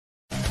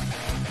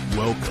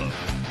Welcome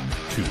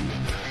to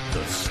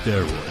the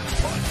Steroids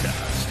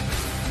Podcast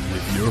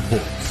with your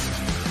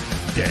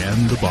host,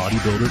 Dan the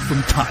Bodybuilder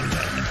from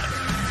Thailand.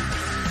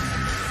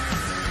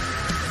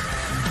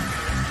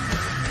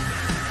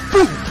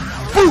 Boom!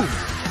 Boom!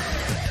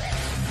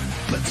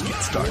 Let's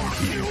get started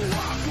here.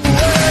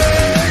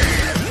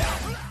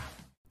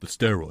 The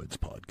Steroids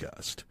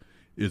Podcast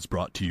is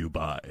brought to you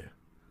by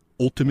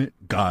Ultimate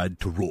Guide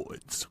to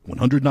Roids,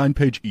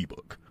 109-page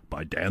ebook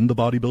by Dan the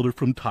Bodybuilder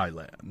from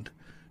Thailand.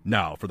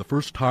 Now, for the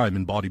first time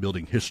in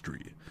bodybuilding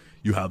history,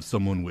 you have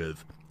someone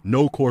with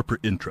no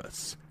corporate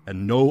interests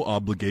and no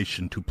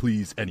obligation to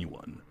please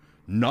anyone,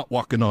 not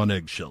walking on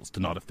eggshells to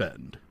not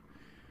offend.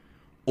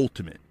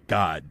 Ultimate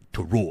Guide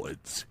to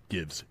Roids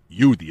gives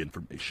you the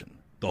information,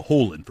 the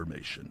whole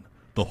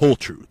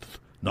truth,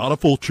 not a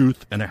full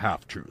truth and a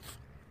half truth,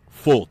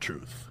 full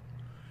truth.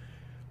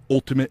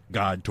 Ultimate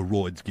Guide to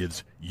Roids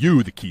gives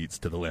you the keys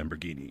to the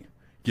Lamborghini,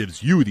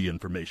 gives you the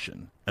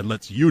information, and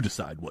lets you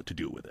decide what to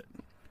do with it.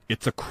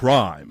 It's a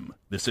crime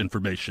this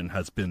information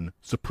has been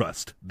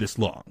suppressed this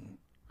long.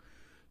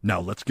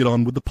 Now let's get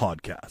on with the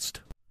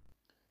podcast.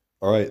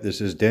 All right, this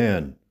is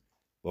Dan.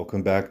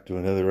 Welcome back to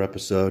another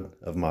episode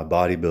of my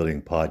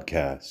bodybuilding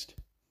podcast.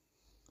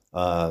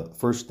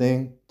 First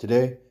thing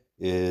today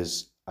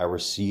is I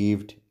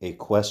received a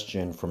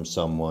question from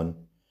someone,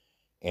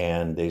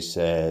 and they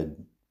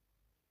said,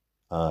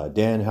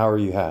 Dan, how are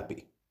you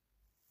happy?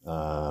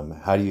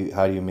 How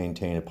do you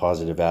maintain a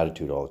positive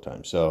attitude all the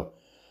time? So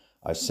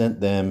I sent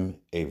them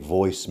a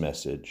voice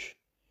message,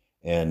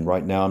 and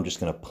right now I'm just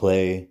going to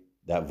play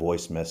that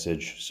voice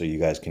message so you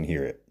guys can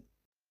hear it.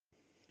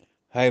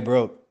 Hi,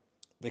 bro.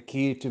 The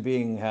key to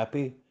being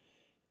happy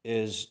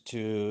is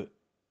to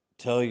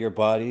tell your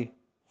body,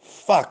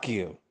 fuck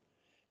you,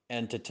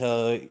 and to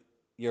tell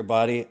your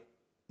body,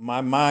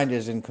 my mind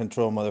is in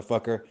control,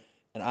 motherfucker,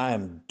 and I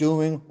am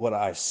doing what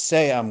I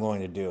say I'm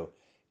going to do,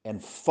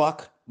 and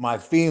fuck my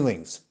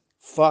feelings.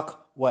 Fuck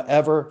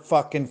whatever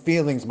fucking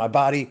feelings my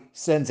body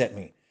sends at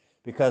me,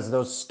 because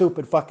those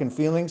stupid fucking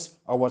feelings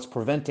are what's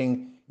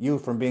preventing you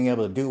from being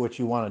able to do what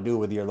you want to do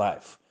with your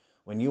life.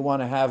 When you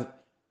want to have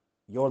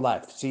your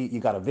life, see,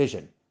 you got a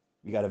vision.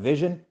 You got a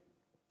vision.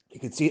 You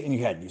can see it in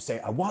your head. You say,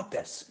 I want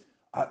this.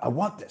 I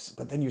want this.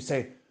 But then you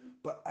say,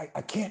 but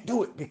I can't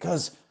do it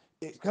because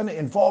it's going to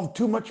involve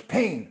too much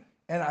pain,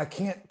 and I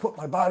can't put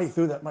my body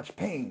through that much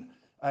pain.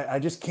 I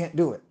just can't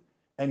do it.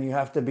 And you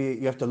have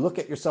to look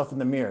at yourself in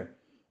the mirror,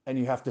 and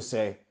you have to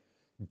say,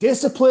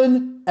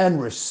 discipline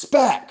and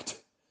respect.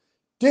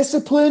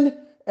 Discipline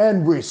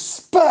and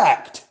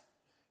respect.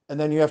 And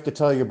then you have to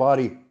tell your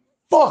body,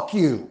 fuck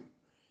you.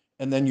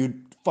 And then you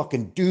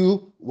fucking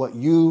do what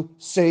you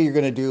say you're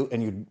going to do,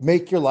 and you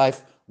make your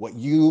life what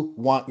you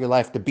want your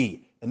life to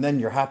be. And then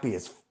you're happy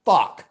as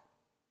fuck.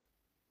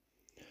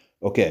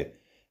 Okay,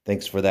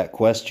 thanks for that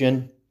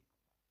question.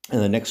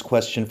 And the next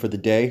question for the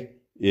day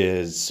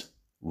is,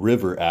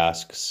 River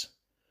asks,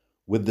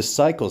 with the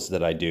cycles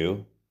that I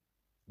do,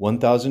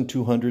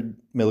 1,200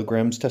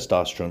 milligrams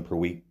testosterone per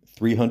week,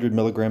 300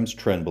 milligrams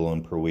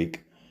trenbolone per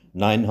week,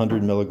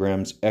 900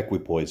 milligrams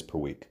equipoise per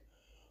week,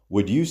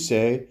 would you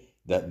say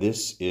that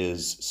this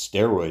is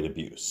steroid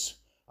abuse?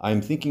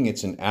 I'm thinking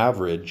it's an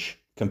average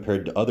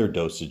compared to other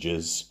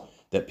dosages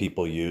that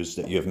people use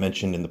that you have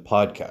mentioned in the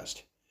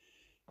podcast.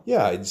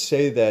 Yeah, I'd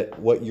say that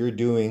what you're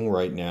doing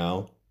right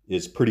now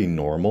is pretty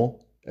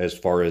normal as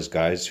far as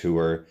guys who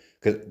are,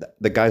 because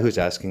the guy who's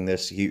asking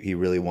this, he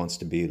really wants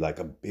to be like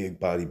a big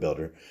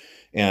bodybuilder.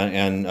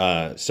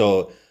 And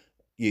so,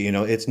 you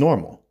know, it's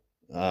normal.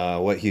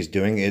 What he's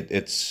doing,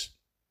 it's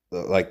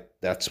like,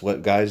 that's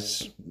what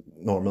guys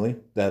normally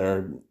that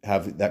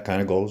have that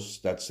kind of goals,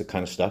 that's the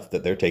kind of stuff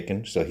that they're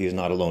taking. So he's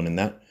not alone in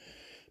that.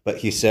 But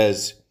he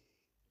says,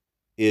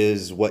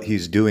 is what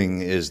he's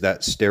doing, is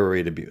that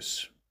steroid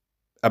abuse?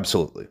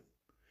 Absolutely.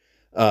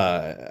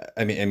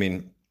 I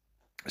mean,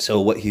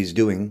 so what he's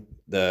doing,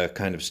 the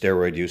kind of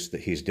steroid use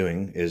that he's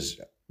doing, is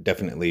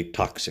definitely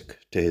toxic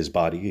to his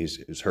body.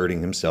 He's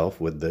hurting himself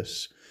with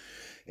this.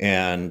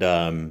 And,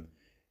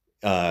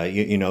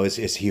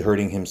 is he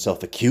hurting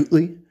himself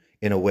acutely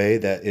in a way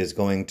that is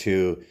going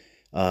to,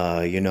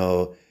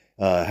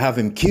 have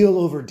him keel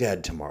over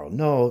dead tomorrow?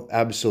 No,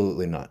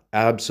 absolutely not.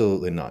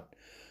 Absolutely not.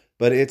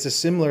 But it's a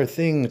similar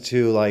thing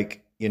to,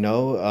 like,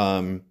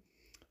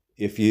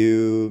 if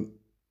you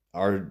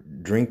are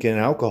drinking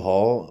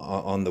alcohol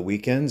on the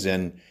weekends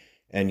and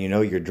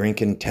you're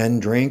drinking 10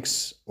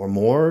 drinks or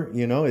more,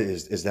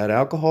 is that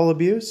alcohol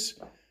abuse?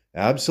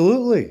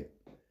 Absolutely.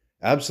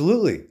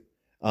 Absolutely.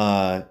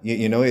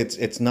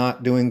 It's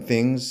not doing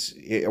things.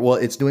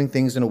 It's doing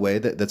things in a way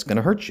that's going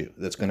to hurt you.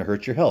 That's going to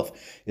hurt your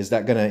health. Is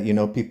that going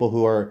to, people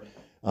who are,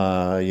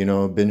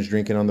 binge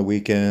drinking on the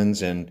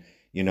weekends and,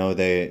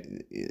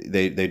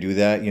 they do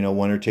that,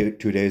 1 or 2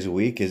 days a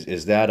week.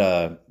 Is that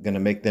going to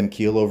make them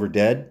keel over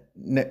dead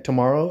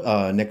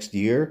tomorrow, next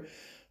year,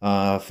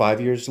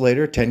 5 years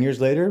later, 10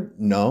 years later?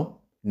 No.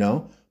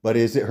 But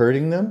is it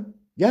hurting them?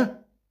 Yeah.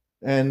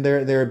 And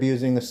they're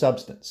abusing a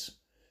substance.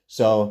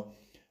 So,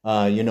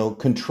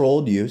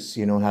 controlled use,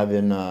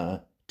 having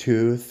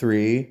 2,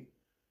 3,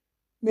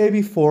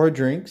 maybe 4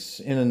 drinks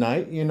in a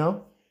night,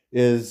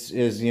 is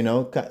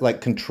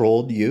like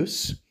controlled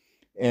use.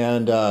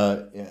 And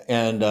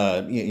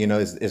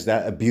is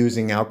that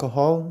abusing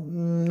alcohol?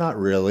 Not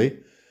really.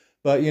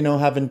 But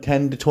having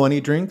 10 to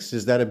 20 drinks,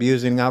 is that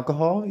abusing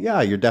alcohol?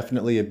 Yeah, you're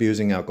definitely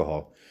abusing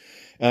alcohol.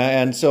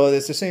 And so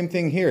it's the same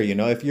thing here.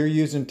 If you're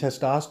using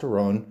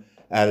testosterone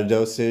at a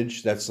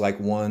dosage that's like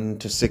 1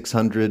 to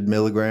 600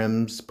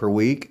 milligrams per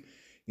week,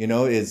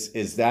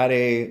 is that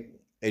a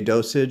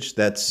dosage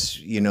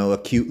that's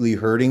acutely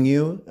hurting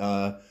you?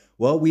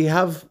 Well, we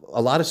have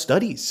a lot of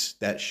studies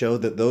that show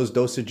that those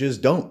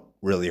dosages don't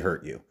really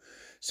hurt you.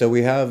 So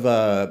we have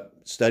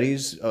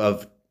studies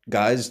of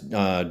guys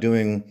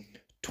doing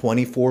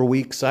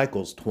 24-week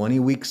cycles,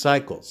 20-week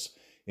cycles,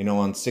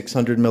 on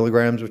 600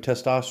 milligrams of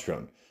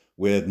testosterone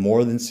with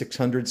more than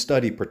 600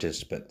 study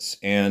participants,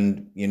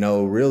 and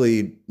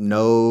really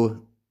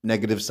no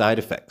negative side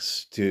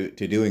effects to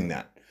doing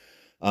that.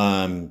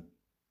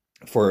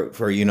 For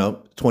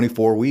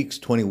 24 weeks,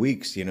 20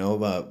 weeks,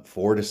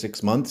 4 to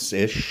 6 months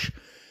ish,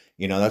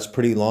 that's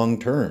pretty long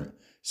term.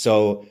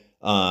 So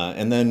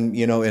and then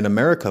in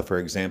America, for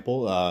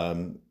example,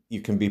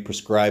 you can be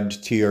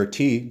prescribed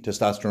TRT,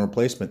 testosterone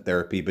replacement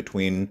therapy,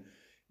 between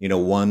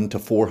 1 to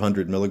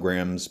 400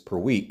 milligrams per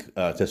week.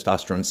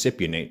 Testosterone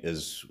cypionate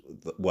is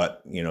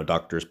what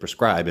doctors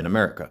prescribe in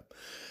America.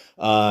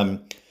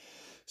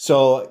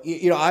 So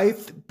I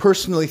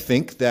personally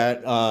think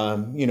that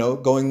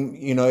going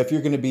if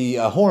you're going to be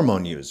a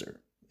hormone user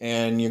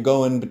and you're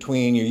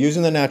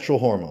using the natural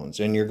hormones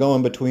and you're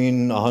going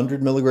between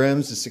 100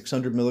 milligrams to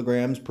 600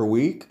 milligrams per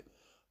week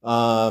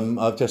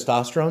of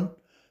testosterone,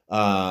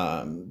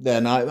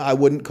 then I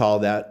wouldn't call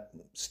that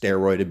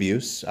steroid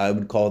abuse. I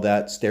would call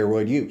that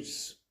steroid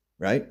use,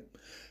 right?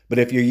 But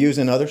if you're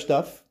using other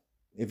stuff,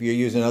 if you're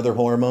using other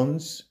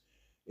hormones,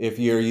 if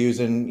you're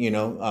using,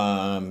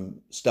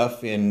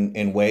 stuff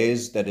in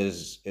ways that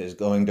is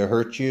going to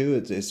hurt you,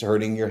 it's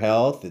hurting your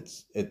health,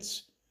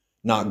 it's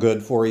not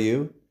good for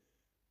you,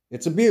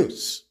 it's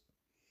abuse.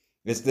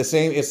 It's the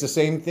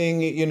same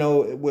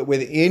thing,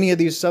 with any of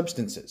these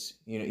substances.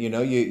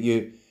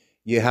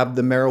 You have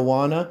the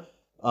marijuana.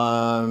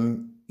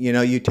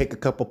 You take a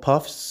couple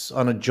puffs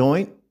on a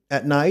joint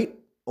at night,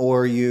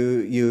 or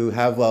you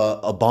have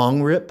a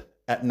bong rip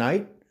at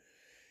night.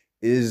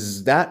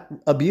 Is that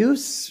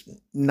abuse?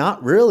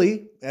 Not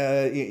really,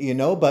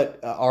 but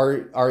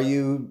are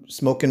you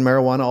smoking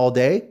marijuana all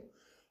day?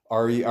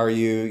 Are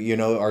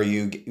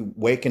you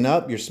waking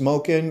up, you're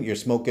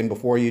smoking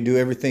before you do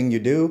everything you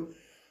do?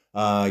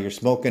 You're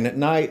smoking at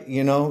night,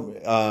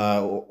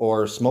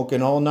 or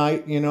smoking all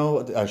night,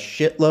 a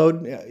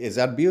shitload. Is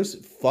that abuse?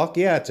 Fuck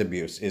yeah, it's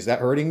abuse. Is that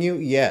hurting you?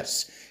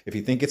 Yes. If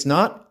you think it's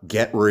not,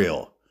 get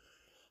real.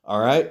 All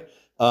right.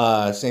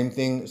 Same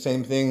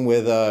thing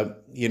with,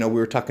 we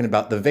were talking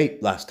about the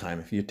vape last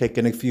time. If you're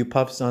taking a few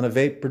puffs on a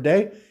vape per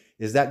day,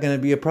 is that going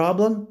to be a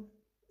problem?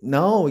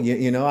 No,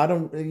 I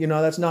don't,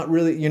 that's not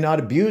really, you're not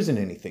abusing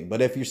anything.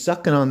 But if you're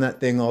sucking on that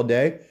thing all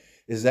day,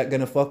 is that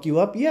going to fuck you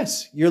up?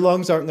 Yes. Your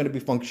lungs aren't going to be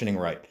functioning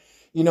right.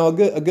 A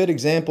good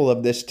example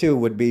of this too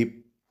would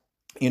be,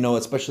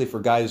 especially for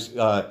guys,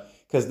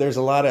 because there's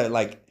a lot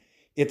of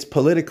it's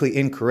politically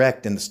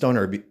incorrect in the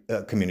stoner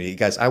community.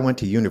 Guys, I went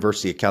to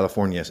University of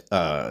California,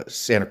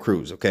 Santa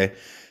Cruz. Okay.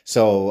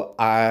 So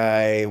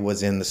I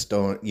was in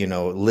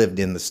the lived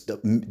in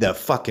the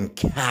fucking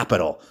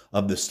capital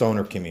of the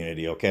stoner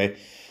community. Okay.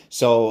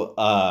 So,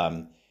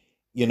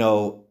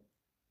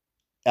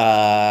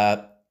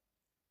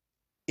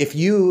 if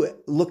you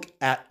look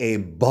at a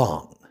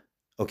bong,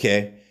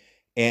 okay,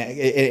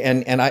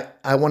 and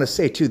I want to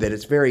say too that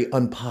it's very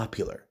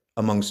unpopular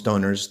among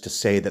stoners to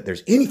say that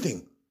there's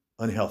anything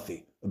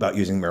unhealthy about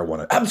using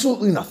marijuana.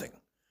 Absolutely nothing,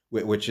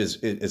 which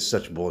is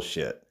such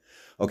bullshit.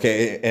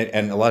 Okay,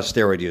 and a lot of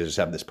steroid users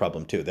have this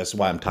problem too. That's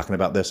why I'm talking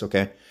about this.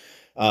 Okay,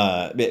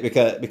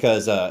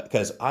 because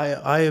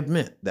I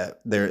admit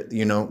that there,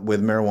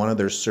 with marijuana,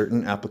 there's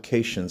certain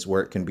applications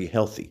where it can be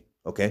healthy.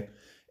 Okay.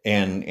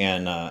 And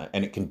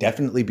it can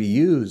definitely be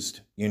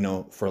used,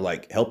 for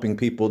helping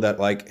people that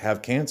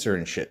have cancer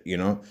and shit,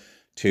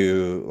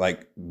 to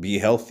be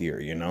healthier,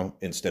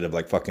 instead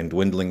of fucking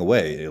dwindling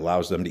away. It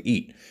allows them to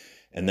eat.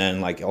 And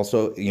then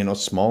also,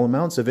 small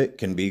amounts of it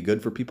can be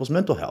good for people's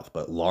mental health,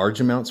 but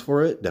large amounts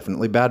for it,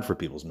 definitely bad for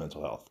people's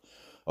mental health.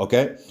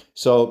 Okay.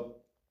 So,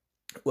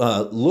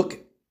 look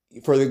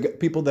for the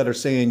people that are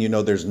saying,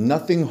 there's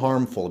nothing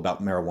harmful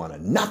about marijuana.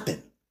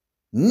 Nothing.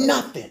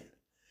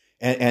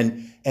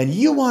 And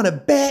you want to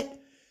bet?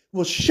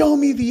 Well, show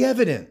me the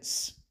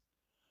evidence.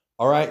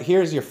 All right,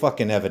 here's your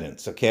fucking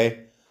evidence,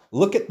 okay?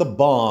 Look at the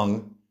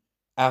bong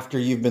after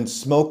you've been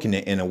smoking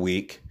it in a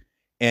week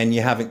and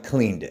you haven't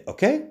cleaned it,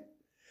 okay?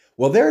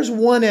 Well, there's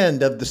one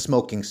end of the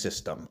smoking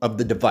system, of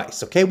the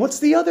device, okay? What's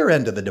the other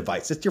end of the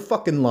device? It's your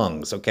fucking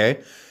lungs,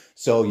 okay?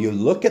 So you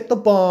look at the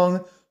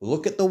bong,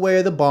 look at the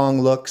way the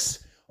bong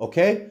looks,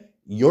 okay?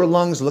 Your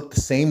lungs look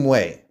the same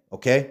way,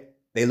 okay?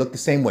 They look the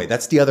same way.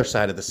 That's the other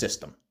side of the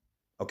system.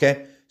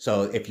 Okay,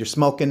 so if you're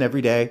smoking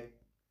every day,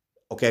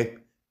 okay,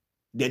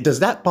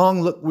 does that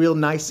bong look real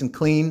nice and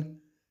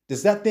clean?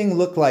 Does that thing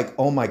look like,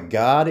 oh my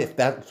God, if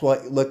that's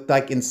what it looked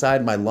like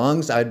inside my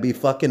lungs, I'd be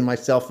fucking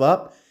myself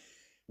up?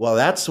 Well,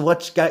 that's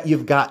what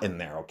you've got in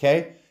there,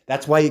 okay?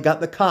 That's why you got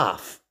the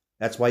cough.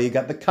 That's why you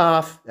got the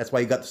cough. That's why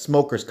you got the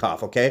smoker's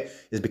cough, okay?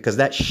 Is because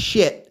that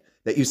shit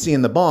that you see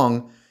in the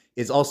bong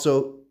is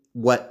also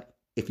what,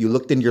 if you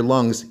looked in your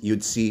lungs,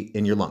 you'd see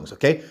in your lungs,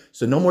 okay?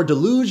 So no more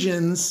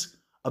delusions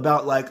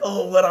about like,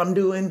 oh, what I'm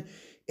doing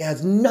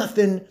has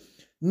nothing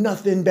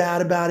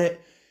bad about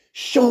it.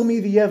 Show me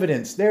the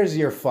evidence. There's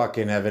your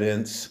fucking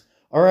evidence.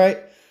 All right.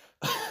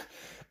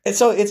 And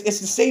so it's the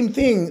same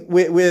thing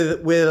with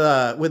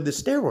the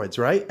steroids,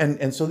 right?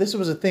 And so this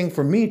was a thing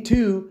for me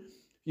too.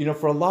 You know,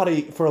 for a lot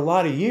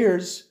of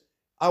years,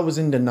 I was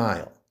in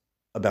denial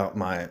about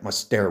my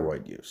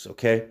steroid use.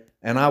 Okay,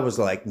 and I was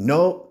like,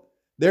 no,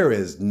 there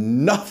is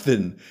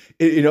nothing.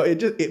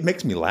 It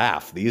makes me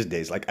laugh these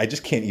days. Like I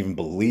just can't even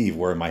believe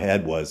where my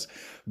head was.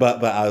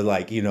 But I was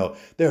like,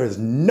 there is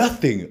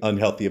nothing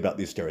unhealthy about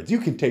these steroids. You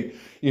can take,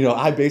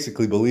 I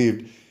basically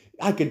believed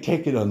I could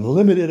take an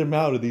unlimited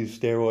amount of these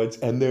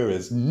steroids and there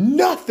is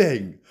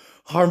nothing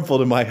harmful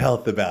to my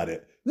health about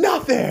it.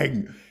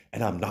 Nothing.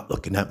 And I'm not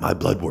looking at my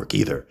blood work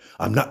either.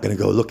 I'm not going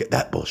to go look at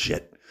that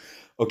bullshit.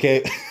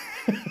 Okay.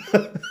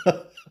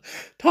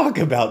 Talk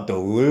about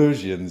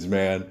delusions,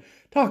 man.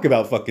 Talk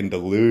about fucking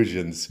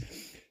delusions.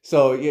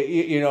 So,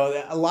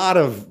 a lot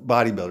of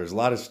bodybuilders, a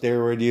lot of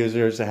steroid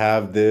users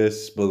have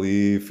this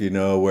belief,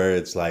 where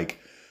it's like,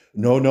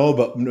 no,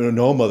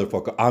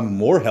 motherfucker, I'm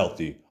more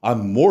healthy.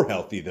 I'm more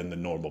healthy than the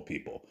normal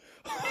people.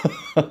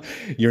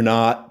 You're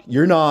not.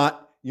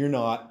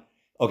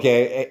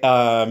 Okay.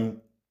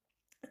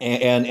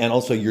 And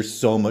also you're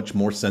so much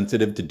more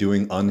sensitive to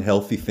doing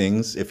unhealthy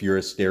things if you're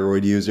a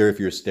steroid user, if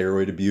you're a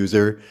steroid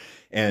abuser.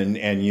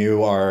 And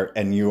you are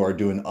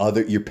doing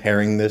you're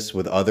pairing this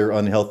with other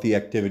unhealthy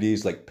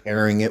activities, like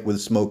pairing it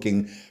with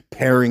smoking,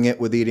 pairing it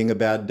with eating a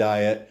bad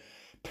diet,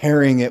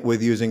 pairing it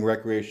with using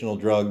recreational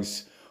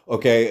drugs.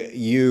 Okay,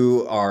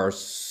 you are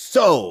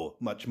so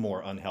much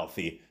more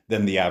unhealthy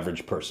than the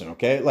average person.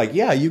 Okay, like,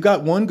 yeah, you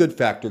got one good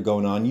factor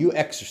going on. You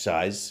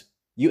exercise.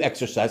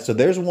 So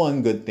there's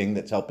one good thing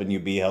that's helping you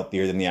be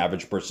healthier than the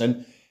average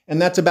person,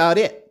 and that's about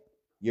it.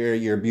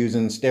 You're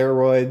abusing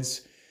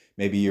steroids.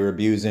 Maybe you're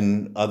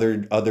abusing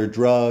other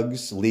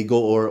drugs, legal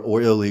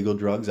or illegal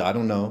drugs. I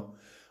don't know.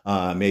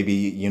 Maybe,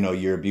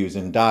 you're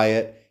abusing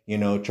diet,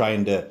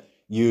 trying to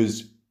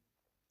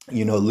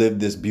live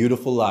this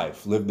beautiful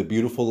life, live the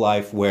beautiful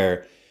life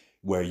where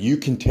you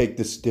can take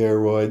the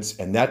steroids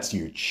and that's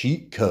your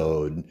cheat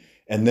code.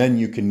 And then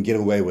you can get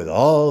away with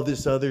all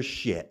this other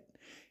shit.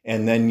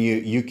 And then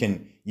you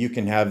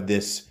can have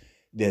this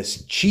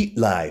cheat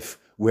life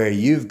where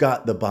you've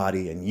got the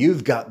body and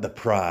you've got the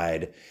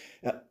pride.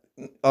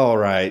 All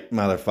right,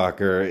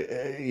 motherfucker,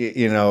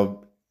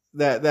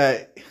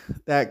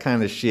 that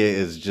kind of shit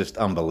is just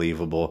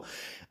unbelievable.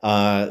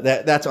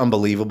 That's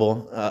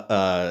unbelievable.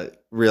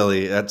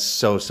 Really, that's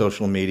so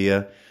social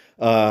media.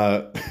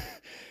 So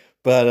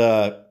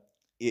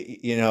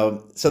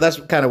that's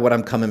kind of what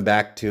I'm coming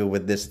back to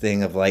with this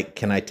thing of like,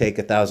 can I take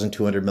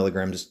 1,200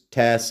 milligrams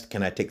test?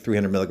 Can I take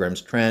 300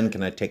 milligrams tren?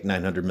 Can I take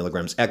 900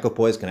 milligrams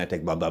equipoise? Can I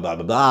take blah, blah, blah,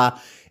 blah, blah?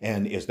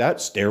 And is that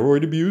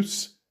steroid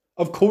abuse?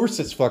 Of course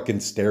it's fucking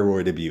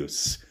steroid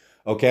abuse,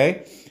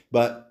 okay?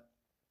 But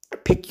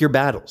pick your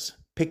battles,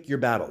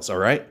 all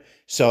right?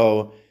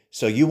 So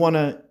you want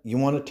to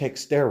take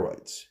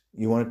steroids.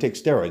 You want to take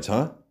steroids,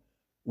 huh?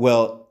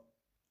 Well,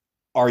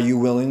 are you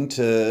willing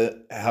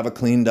to have a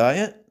clean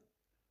diet?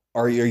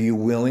 Are you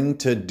willing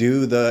to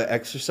do the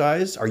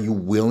exercise? Are you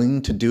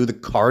willing to do the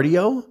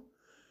cardio?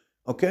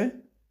 Okay?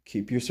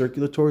 Keep your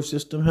circulatory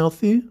system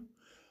healthy.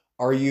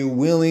 Are you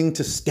willing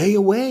to stay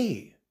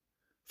away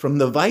from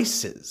the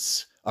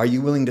vices? Are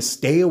you willing to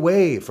stay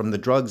away from the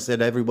drugs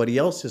that everybody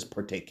else is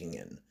partaking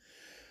in?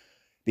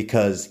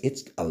 Because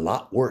it's a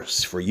lot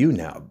worse for you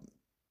now,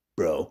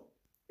 bro.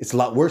 It's a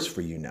lot worse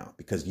for you now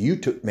because you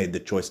made the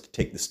choice to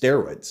take the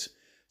steroids.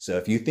 So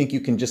if you think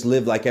you can just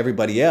live like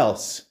everybody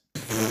else,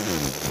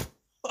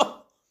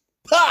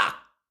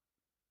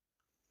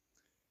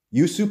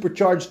 you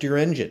supercharged your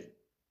engine.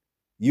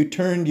 You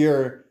turned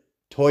your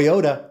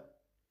Toyota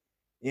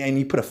and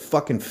you put a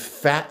fucking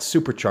fat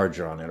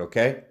supercharger on it,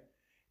 okay?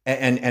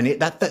 And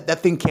that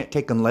thing can't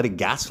take unleaded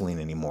gasoline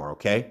anymore,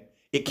 okay?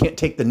 It can't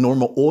take the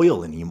normal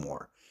oil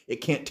anymore. It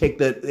can't take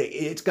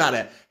it's got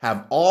to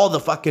have all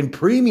the fucking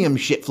premium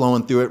shit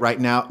flowing through it right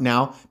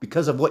now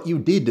because of what you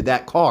did to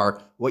that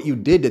car, what you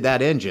did to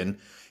that engine.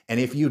 And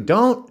if you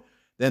don't,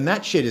 then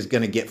that shit is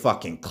going to get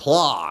fucking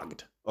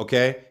clogged,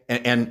 okay?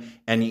 And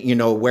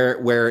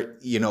where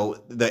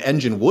the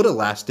engine would have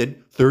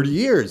lasted 30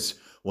 years.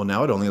 Well,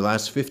 now it only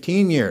lasts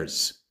 15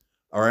 years.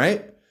 All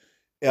right?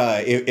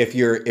 If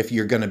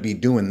you're going to be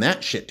doing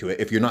that shit to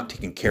it, if you're not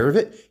taking care of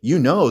it,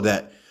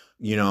 that,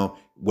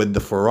 with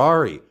the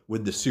Ferrari,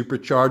 with the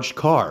supercharged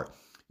car,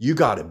 you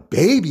got to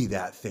baby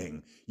that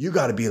thing. You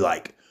got to be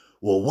like,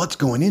 well, what's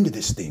going into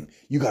this thing?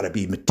 You got to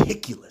be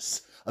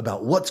meticulous.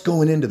 about what's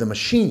going into the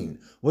machine.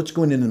 What's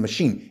going into the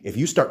machine. If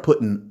you start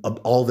putting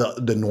all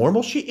the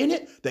normal shit in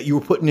it that you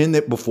were putting in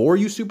that before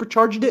you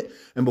supercharged it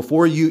and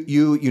before you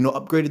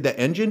upgraded that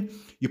engine,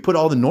 you put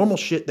all the normal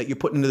shit that you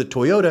put into the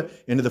Toyota,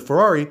 into the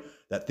Ferrari,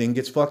 that thing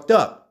gets fucked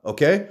up.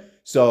 Okay?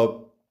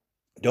 So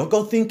don't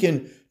go being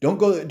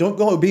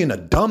a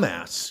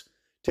dumbass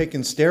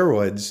taking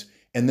steroids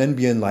and then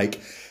being like,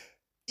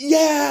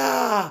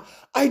 yeah,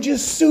 I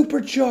just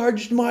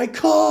supercharged my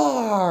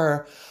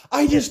car.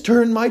 I just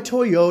turned my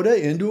Toyota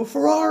into a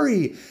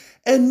Ferrari.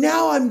 And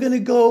now I'm going to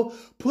go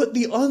put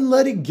the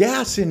unleaded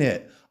gas in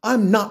it.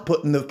 I'm not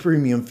putting the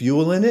premium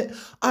fuel in it.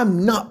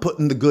 I'm not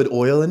putting the good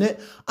oil in it.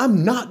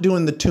 I'm not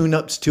doing the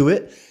tune-ups to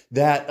it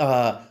that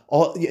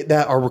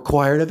are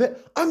required of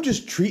it. I'm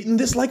just treating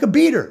this like a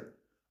beater.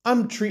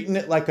 I'm treating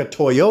it like a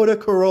Toyota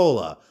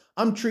Corolla.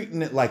 I'm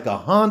treating it like a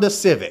Honda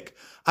Civic.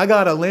 I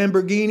got a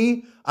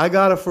Lamborghini, I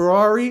got a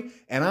Ferrari,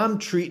 and I'm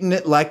treating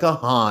it like a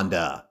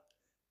Honda.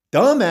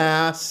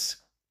 Dumbass.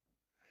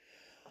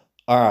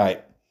 All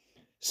right.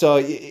 So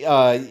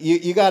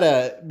you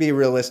gotta be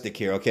realistic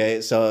here,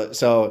 okay?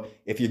 So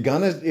if you're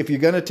gonna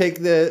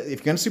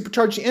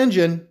supercharge the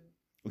engine,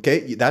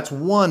 okay, that's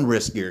one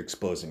risk you're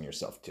exposing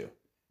yourself to.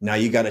 Now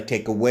you got to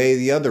take away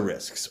the other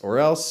risks, or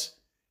else,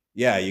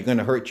 yeah, you're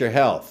gonna hurt your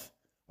health.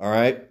 All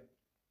right.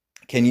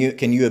 Can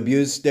you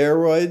abuse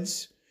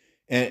steroids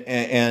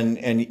and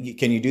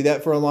can you do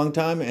that for a long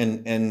time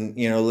and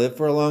live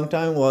for a long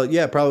time? Well,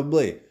 yeah,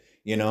 probably.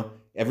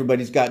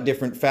 Everybody's got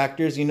different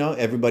factors.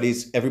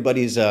 Everybody's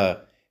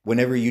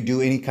whenever you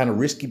do any kind of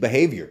risky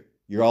behavior,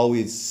 you're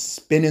always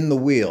spinning the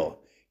wheel.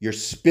 You're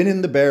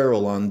spinning the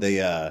barrel on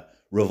the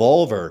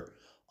revolver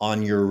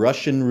on your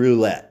Russian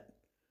roulette.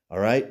 All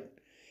right,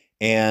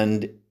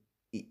 and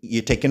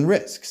you're taking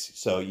risks.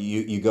 So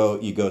you go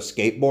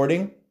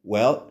skateboarding.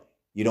 Well,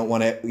 you don't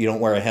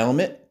wear a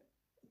helmet.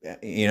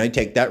 You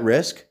take that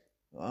risk.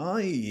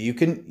 Well, you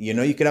could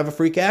have a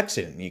freak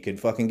accident. You could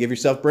fucking give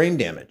yourself brain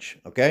damage.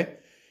 Okay.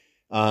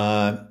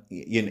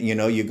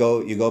 You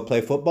go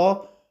play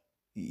football.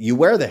 You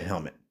wear the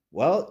helmet.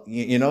 Well,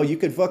 you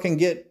could fucking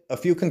get a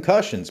few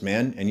concussions,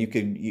 man, and you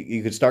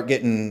could start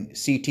getting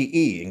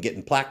CTE and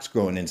getting plaques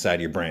growing inside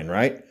of your brain,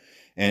 right?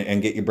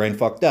 And get your brain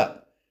fucked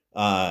up.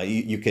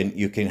 You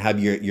can have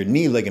your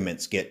knee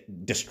ligaments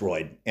get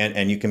destroyed,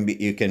 and you can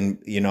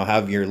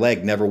have your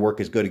leg never work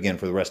as good again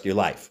for the rest of your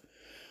life.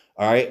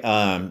 All right.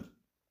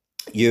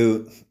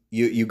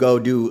 You go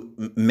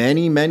do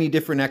many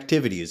different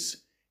activities,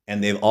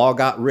 and they've all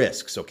got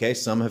risks. Okay.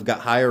 Some have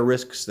got higher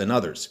risks than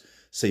others.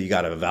 So you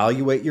got to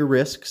evaluate your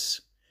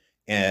risks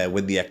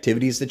with the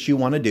activities that you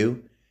want to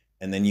do.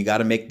 And then you got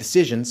to make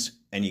decisions,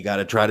 and you got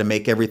to try to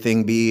make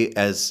everything be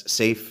as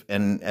safe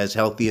and as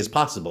healthy as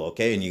possible.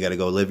 Okay. And you got to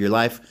go live your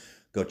life,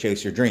 go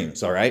chase your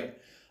dreams. All right.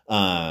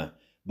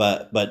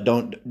 But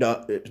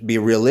don't be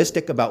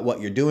realistic about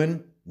what you're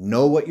doing.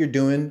 Know what you're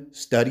doing,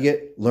 study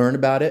it, learn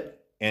about it,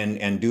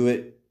 and do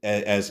it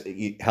as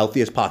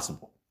healthy as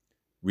possible.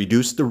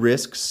 Reduce the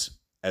risks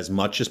as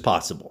much as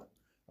possible.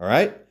 All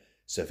right.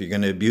 So if you're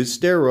going to abuse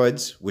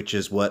steroids, which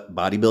is what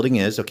bodybuilding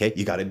is, okay,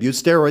 you got to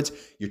abuse steroids.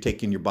 You're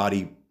taking your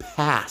body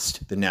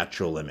past the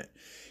natural limit.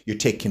 You're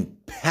taking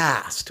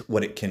past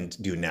what it can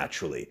do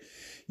naturally.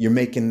 You're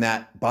making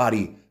that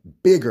body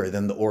bigger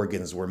than the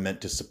organs were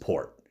meant to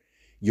support.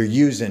 You're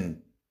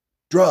using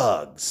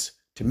drugs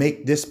to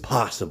make this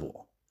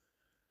possible.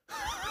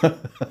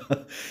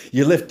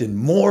 You're lifting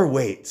more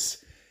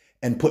weights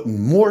and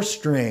putting more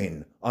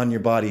strain on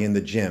your body in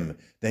the gym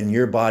than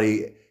your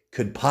body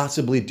could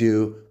possibly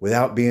do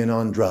without being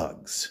on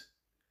drugs.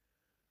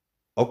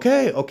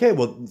 Okay.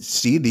 Well,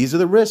 see, these are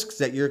the risks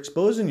that you're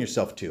exposing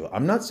yourself to.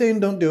 I'm not saying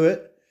don't do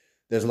it.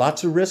 There's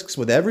lots of risks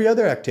with every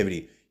other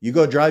activity. You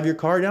go drive your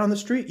car down the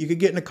street, you could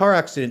get in a car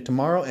accident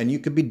tomorrow and you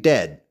could be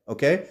dead.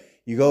 Okay.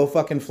 You go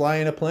fucking fly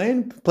in a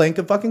plane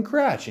could fucking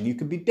crash and you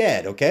could be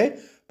dead. Okay.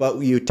 But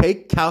you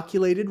take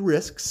calculated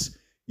risks,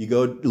 you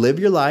go live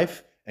your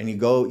life, and you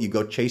go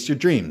chase your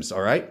dreams.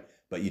 All right.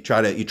 But you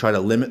try to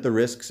limit the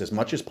risks as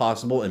much as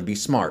possible and be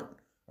smart.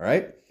 All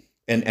right.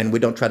 And we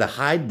don't try to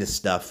hide this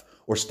stuff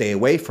or stay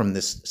away from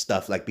this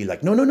stuff. Be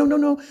like, no,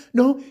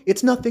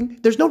 it's nothing.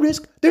 There's no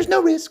risk.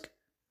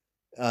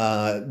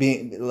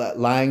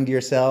 Lying to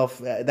yourself.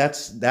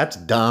 That's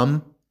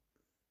dumb.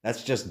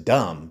 That's just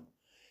dumb.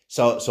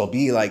 So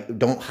be like,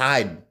 don't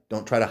hide.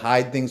 Don't try to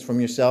hide things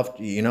from yourself.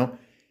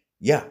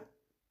 Yeah.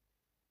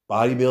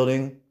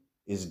 Bodybuilding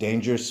is a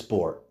dangerous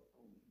sport.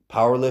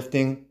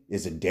 Powerlifting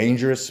is a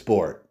dangerous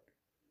sport.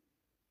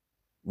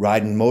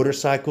 Riding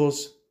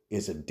motorcycles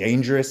is a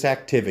dangerous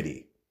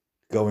activity.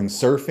 Going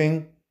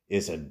surfing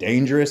is a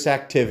dangerous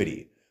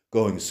activity.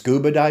 Going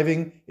scuba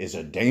diving is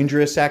a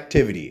dangerous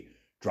activity.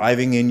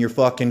 Driving in your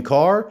fucking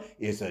car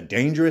is a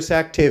dangerous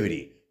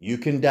activity. You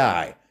can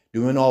die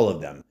doing all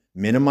of them.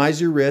 Minimize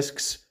your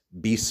risks.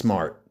 Be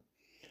smart.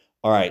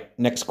 All right,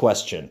 next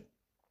question.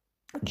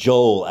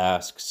 Joel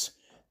asks,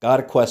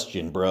 got a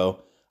question,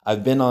 bro.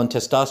 I've been on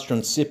testosterone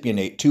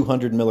cypionate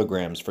 200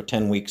 milligrams for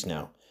 10 weeks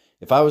now.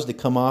 If I was to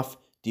come off,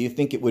 Do you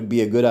think it would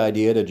be a good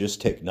idea to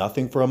just take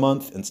nothing for a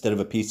month instead of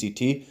a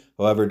PCT?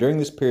 However, during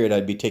this period,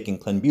 I'd be taking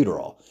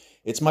clenbuterol.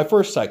 It's my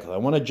first cycle. I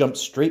want to jump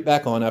straight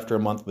back on after a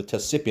month with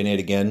tescipionate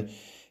again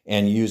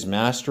and use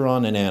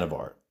Masteron and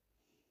Anavar.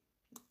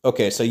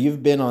 Okay, so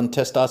you've been on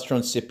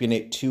testosterone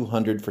cypionate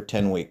 200 for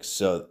 10 weeks.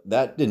 So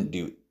that didn't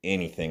do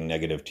anything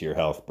negative to your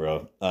health,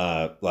 bro.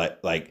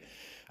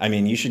 I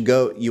mean, you should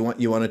go. You want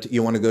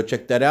to go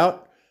check that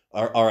out?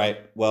 All right.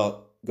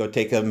 Well, go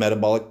take a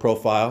metabolic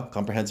profile,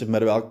 comprehensive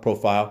metabolic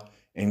profile,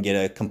 and get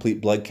a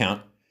complete blood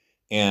count,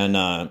 and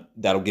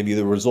that'll give you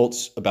the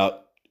results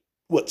about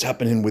what's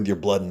happening with your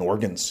blood and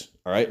organs.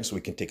 All right. So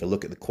we can take a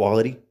look at the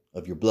quality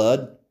of your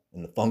blood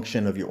and the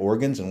function of your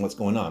organs and what's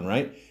going on.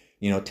 Right.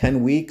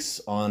 10 weeks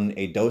on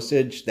a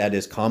dosage that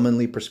is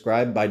commonly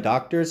prescribed by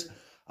doctors.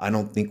 I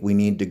don't think we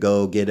need to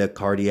go get a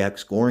cardiac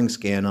scoring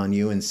scan on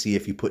you and see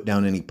if you put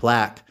down any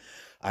plaque.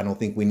 I don't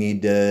think we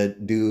need to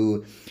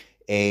do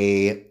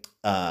a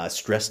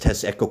stress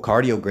test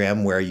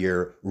echocardiogram where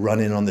you're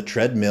running on the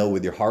treadmill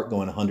with your heart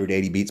going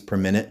 180 beats per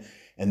minute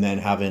and then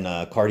having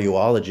a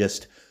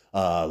cardiologist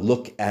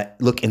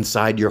look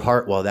inside your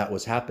heart while that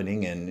was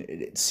happening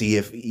and see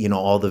if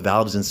all the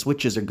valves and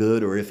switches are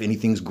good or if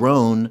anything's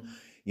grown.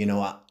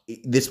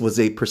 This was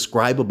a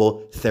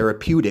prescribable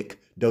therapeutic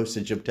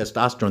dosage of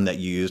testosterone that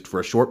you used for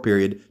a short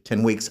period,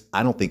 10 weeks.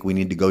 I don't think we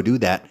need to go do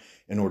that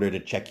in order to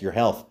check your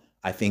health.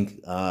 I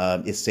think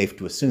it's safe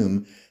to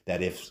assume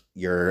that if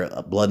your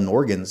blood and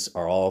organs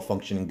are all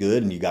functioning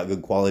good and you got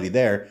good quality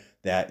there,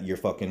 that you're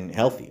fucking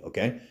healthy,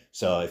 okay?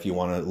 So if you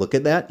want to look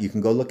at that, you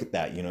can go look at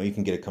that. You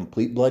can get a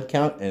complete blood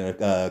count and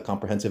a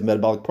comprehensive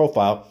metabolic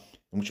profile,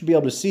 and we should be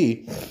able to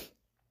see,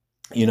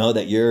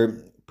 that you're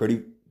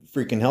pretty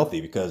freaking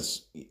healthy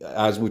because,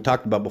 as we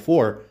talked about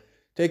before,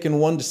 taking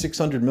 100 to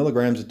 600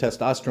 milligrams of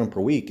testosterone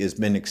per week has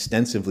been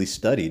extensively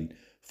studied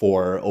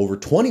for over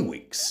 20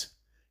 weeks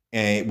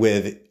and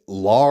with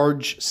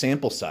large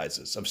sample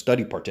sizes of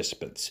study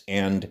participants.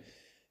 And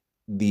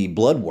the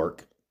blood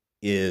work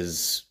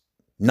is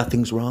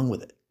nothing's wrong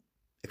with it,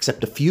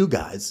 except a few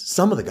guys,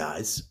 some of the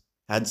guys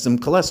had some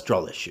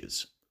cholesterol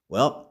issues.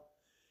 Well,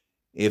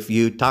 if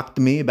you talk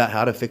to me about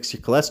how to fix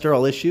your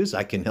cholesterol issues,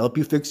 I can help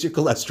you fix your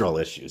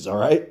cholesterol issues, all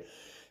right?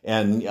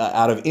 And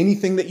out of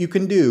anything that you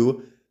can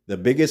do, the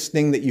biggest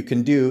thing that you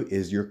can do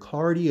is your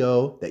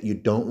cardio that you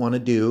don't want to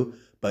do,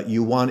 but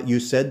you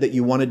said that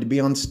you wanted to be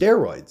on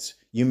steroids.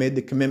 You made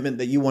the commitment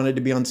that you wanted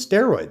to be on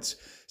steroids.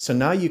 So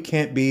now you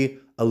can't be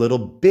a little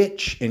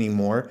bitch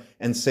anymore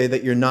and say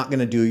that you're not going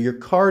to do your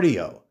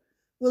cardio.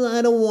 Well,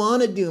 I don't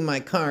want to do my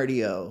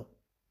cardio.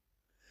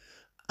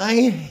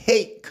 I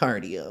hate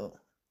cardio.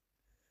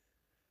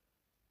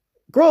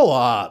 Grow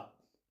up.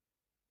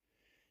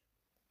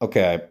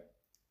 Okay.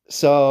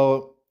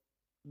 So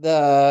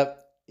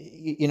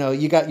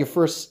you got your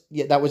first,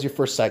 that was your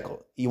first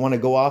cycle. You want to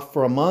go off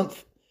for a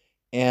month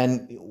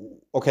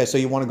so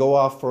you want to go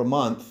off for a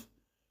month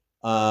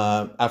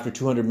after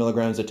 200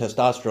 milligrams of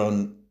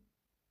testosterone.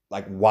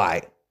 Like,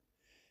 why?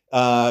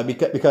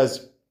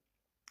 Because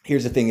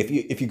here's the thing.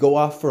 If you go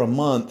off for a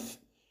month,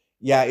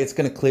 it's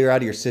going to clear out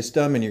of your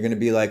system and you're going to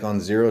be like on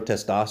zero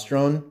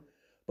testosterone.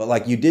 But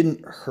like you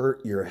didn't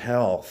hurt your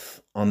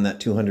health on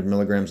that 200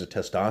 milligrams of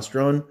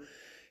testosterone.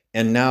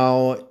 And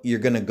now you're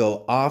going to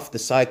go off the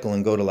cycle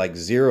and go to like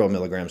 0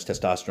 milligrams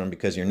testosterone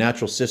because your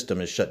natural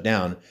system is shut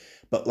down.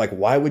 But like,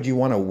 why would you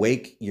want to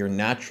wake your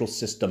natural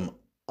system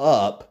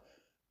up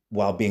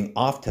while being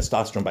off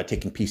testosterone by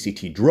taking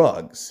PCT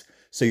drugs?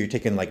 So you're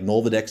taking like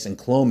Nolvadex and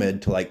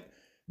Clomid to like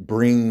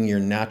bring your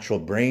natural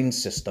brain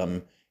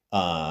system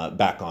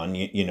back on,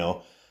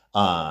 your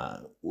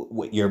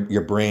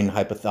brain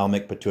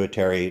hypothalamic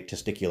pituitary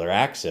testicular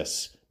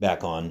axis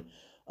back on.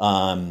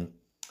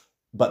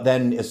 But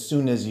then as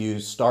soon as you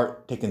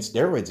start taking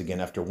steroids again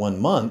after 1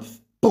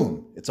 month,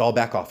 boom, it's all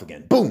back off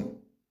again. Boom,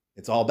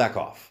 it's all back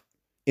off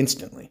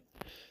instantly.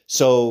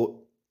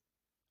 So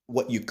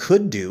what you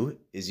could do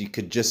is you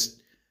could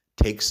just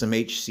take some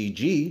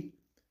HCG,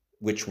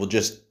 which will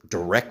just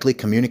directly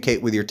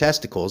communicate with your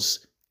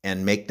testicles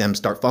and make them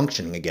start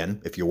functioning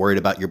again. If you're worried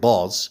about your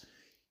balls,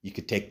 you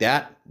could take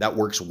that. That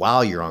works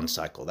while you're on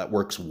cycle. That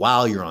works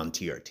while you're on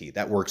TRT.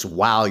 That works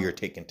while you're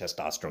taking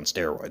testosterone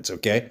steroids,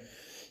 okay?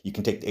 You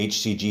can take the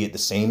HCG at the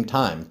same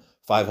time,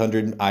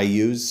 500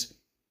 IUs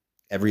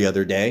every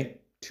other day,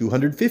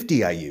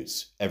 250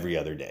 IUs every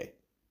other day.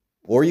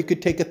 Or you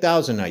could take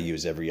 1,000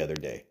 IUs every other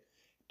day.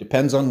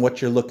 Depends on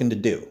what you're looking to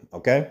do,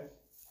 okay?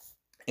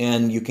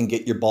 And you can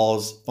get your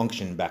balls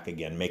functioning back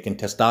again, making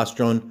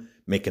testosterone,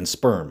 making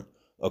sperm,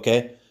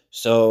 okay?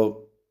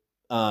 So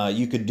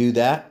you could do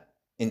that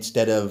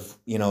instead of,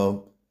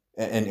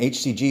 and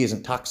HCG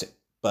isn't toxic,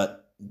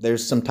 but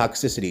there's some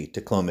toxicity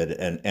to Clomid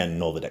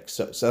and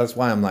Nolvadex. So that's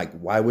why I'm like,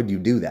 why would you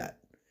do that?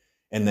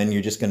 And then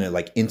you're just going to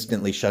like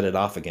instantly shut it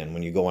off again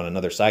when you go on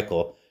another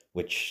cycle,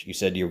 which you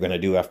said you were going to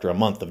do after a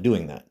month of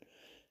doing that.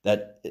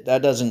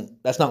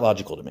 That's not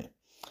logical to me.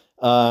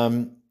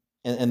 And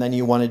then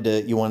you wanted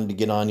to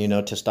get on,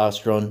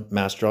 testosterone,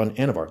 Masteron,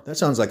 Anavar. That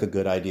sounds like a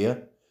good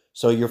idea.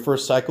 So your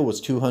first cycle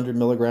was 200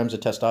 milligrams of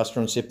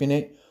testosterone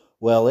cypionate.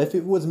 Well, if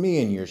it was me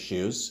in your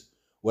shoes,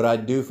 what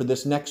I'd do for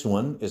this next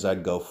one is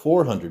I'd go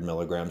 400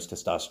 milligrams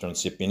testosterone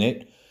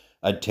cypionate.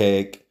 I'd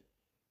take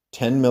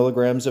 10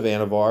 milligrams of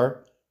Anavar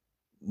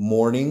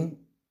morning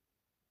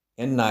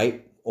and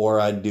night, or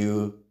I'd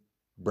do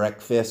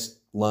breakfast,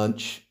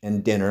 lunch,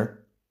 and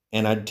dinner.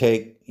 And I'd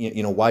take,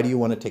 why do you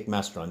want to take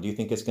Masteron? Do you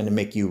think it's going to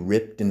make you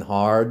ripped and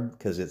hard?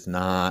 Because it's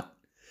not.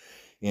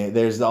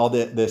 There's all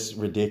this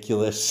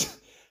ridiculous,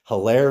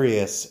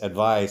 hilarious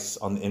advice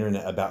on the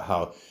internet about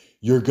how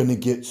you're going to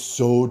get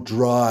so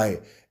dry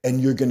and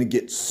you're going to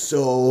get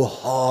so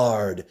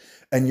hard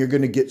and you're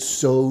going to get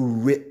so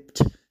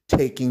ripped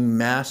taking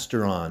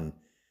Masteron.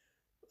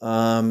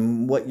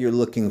 What you're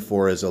looking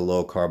for is a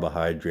low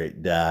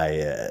carbohydrate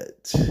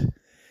diet.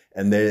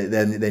 And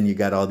then you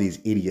got all these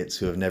idiots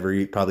who have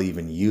never probably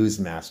even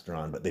used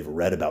Masteron, but they've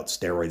read about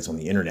steroids on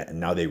the internet, and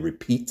now they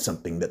repeat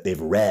something that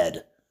they've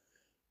read,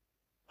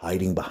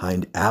 hiding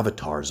behind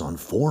avatars on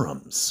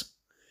forums.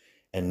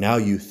 And now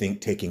you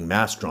think taking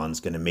Masteron is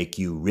going to make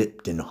you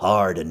ripped and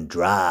hard and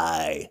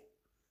dry.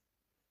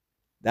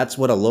 That's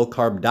what a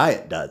low-carb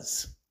diet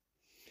does.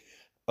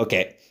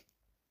 Okay,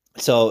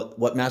 so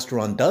what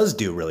Masteron does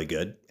do really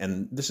good,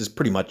 and this is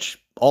pretty much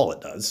all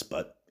it does,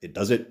 but it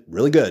does it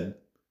really good,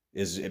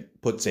 is it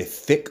puts a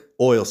thick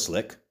oil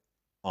slick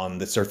on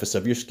the surface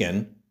of your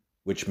skin,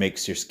 which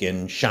makes your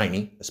skin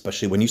shiny,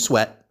 especially when you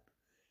sweat.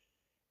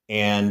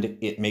 And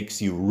it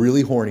makes you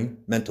really horny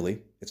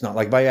mentally. It's not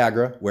like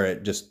Viagra, where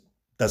it just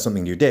does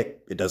something to your dick.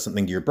 It does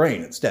something to your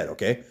brain instead,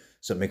 okay?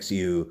 So it makes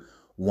you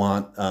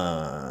want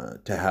to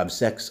have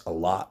sex a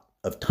lot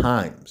of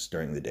times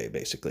during the day,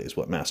 basically, is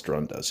what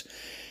Masteron does.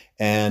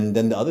 And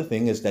then the other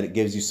thing is that it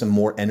gives you some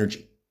more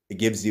energy. It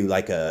gives you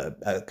like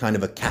a kind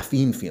of a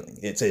caffeine feeling.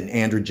 It's an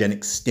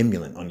androgenic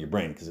stimulant on your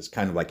brain because it's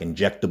kind of like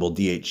injectable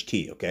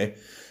DHT, okay?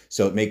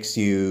 So it makes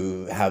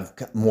you have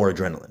more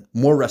adrenaline,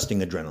 more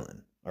resting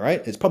adrenaline, all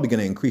right? It's probably going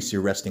to increase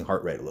your resting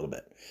heart rate a little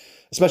bit,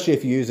 especially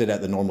if you use it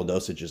at the normal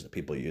dosages that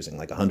people are using,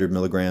 like 100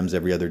 milligrams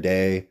every other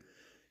day.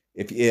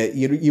 If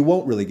you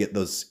won't really get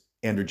those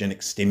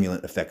androgenic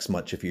stimulant effects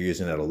much if you're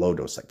using it at a low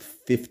dose, like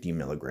 50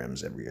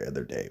 milligrams every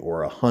other day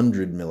or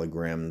 100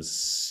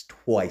 milligrams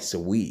twice a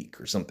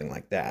week or something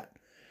like that.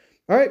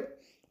 All right.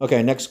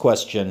 Okay, next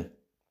question.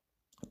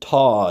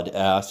 Todd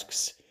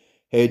asks,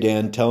 hey,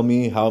 Dan, tell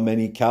me how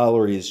many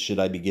calories should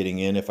I be getting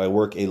in if I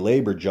work a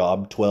labor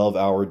job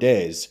 12-hour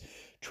days,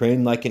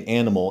 train like an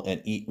animal,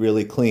 and eat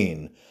really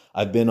clean?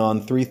 I've been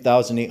on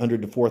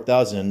 3,800 to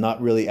 4,000 and not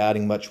really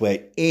adding much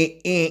weight.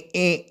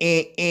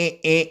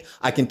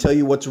 I can tell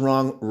you what's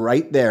wrong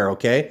right there,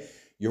 okay?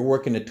 You're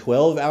working a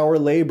 12-hour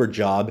labor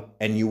job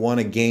and you want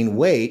to gain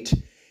weight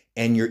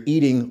and you're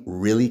eating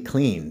really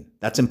clean.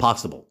 That's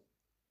impossible.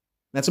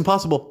 That's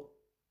impossible.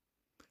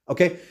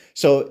 Okay?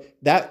 So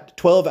that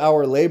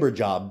 12-hour labor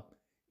job,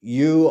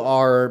 you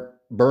are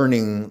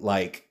burning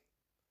like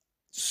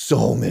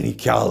so many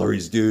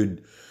calories,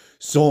 dude.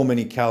 So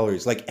many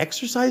calories. Like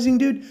exercising,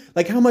 dude.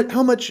 Like how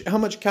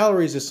much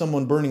calories is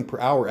someone burning per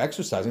hour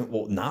exercising?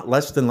 Well, not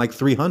less than like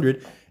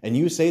 300. And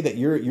you say that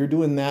you're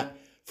doing that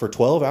for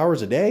 12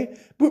 hours a day?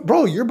 But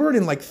bro, you're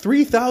burning like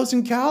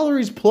 3,000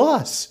 calories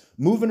plus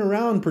moving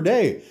around per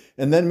day.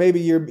 And then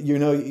maybe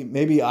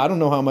maybe I don't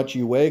know how much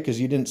you weigh because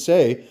you didn't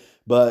say,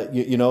 but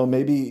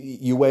maybe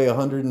you weigh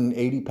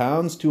 180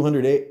 pounds,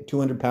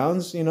 200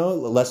 pounds,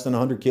 less than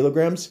 100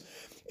 kilograms.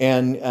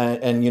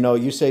 And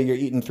you say you're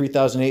eating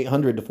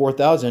 3,800 to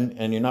 4,000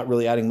 and you're not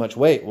really adding much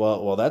weight.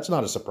 Well, that's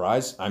not a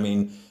surprise. I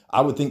mean,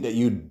 I would think that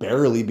you'd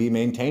barely be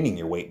maintaining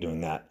your weight doing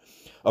that.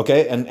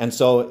 Okay. And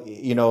so,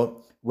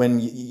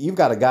 when you've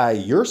got a guy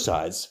your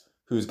size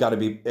who's got to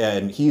be,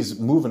 and he's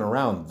moving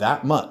around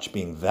that much,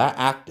 being that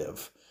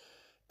active,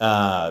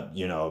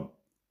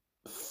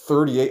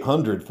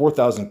 3,800,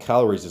 4,000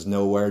 calories is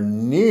nowhere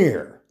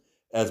near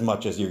as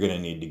much as you're going to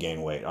need to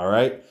gain weight. All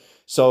right.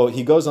 So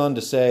he goes on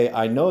to say,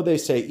 I know they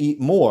say eat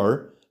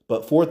more,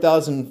 but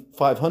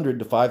 4,500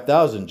 to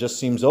 5,000 just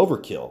seems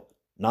overkill.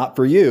 Not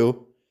for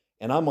you.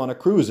 And I'm on a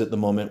cruise at the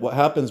moment. What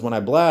happens when I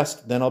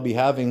blast? Then I'll be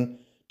having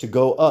to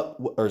go up.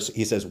 Or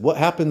he says, what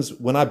happens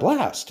when I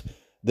blast?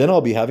 Then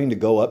I'll be having to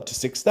go up to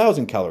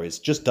 6,000 calories.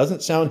 Just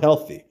doesn't sound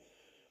healthy.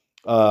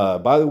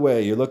 By the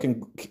way, you're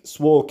looking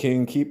swole,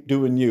 King. Keep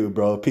doing you,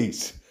 bro.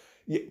 Peace.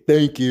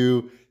 Thank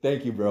you.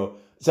 Thank you, bro.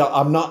 So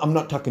I'm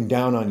not talking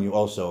down on you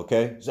also,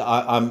 okay? So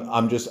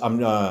I'm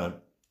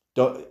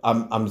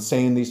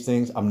saying these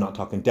things. I'm not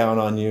talking down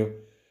on you.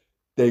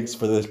 Thanks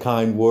for the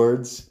kind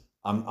words.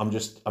 I'm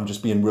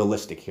just being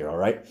realistic here, all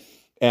right?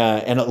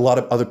 And a lot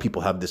of other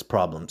people have these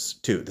problems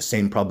too, the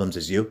same problems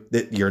as you.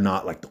 That you're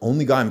not like the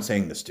only guy I'm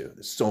saying this to.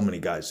 There's so many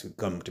guys who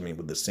come to me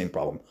with the same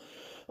problem.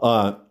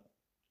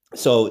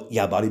 So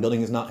yeah,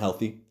 bodybuilding is not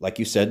healthy. Like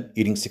you said,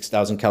 eating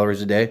 6,000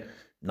 calories a day,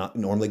 not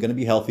normally going to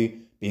be healthy.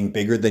 Being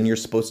bigger than you're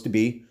supposed to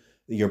be,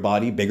 your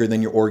body bigger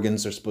than your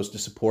organs are supposed to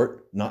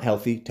support, not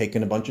healthy.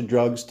 Taking a bunch of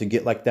drugs to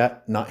get like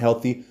that, not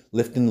healthy.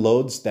 Lifting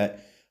loads that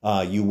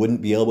you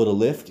wouldn't be able to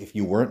lift if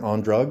you weren't on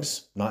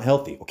drugs, not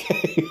healthy,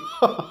 okay?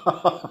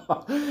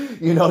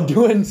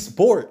 Doing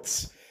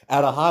sports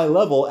at a high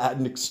level, at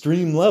an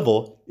extreme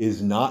level,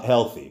 is not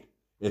healthy.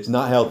 It's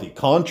not healthy.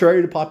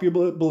 Contrary to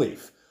popular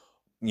belief,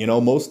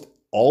 most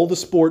all the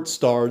sports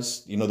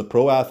stars, the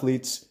pro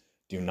athletes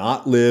do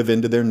not live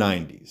into their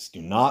 90s,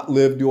 do not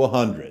live to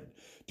 100,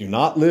 do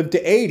not live to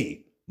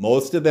 80.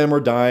 Most of them are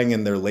dying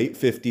in their late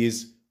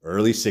 50s,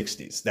 early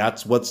 60s.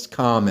 That's what's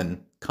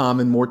common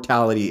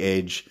mortality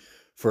age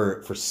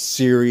for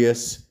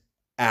serious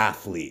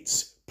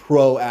athletes,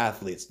 pro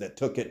athletes that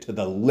took it to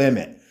the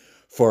limit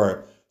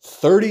for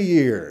 30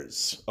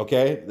 years.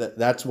 Okay,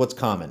 that's what's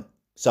common.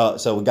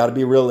 So we got to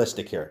be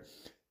realistic here.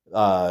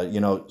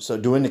 So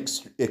doing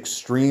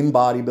extreme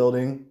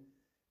bodybuilding,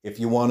 if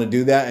you want to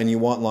do that and you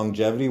want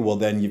longevity, well,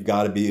 then you've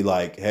got to be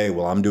like, hey,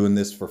 well, I'm doing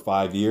this for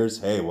 5 years.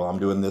 Hey, well, I'm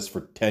doing this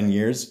for 10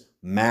 years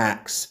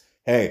max.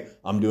 Hey,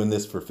 I'm doing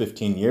this for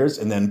 15 years.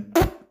 And then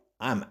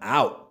I'm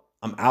out.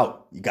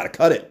 You got to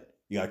cut it.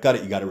 You got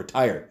to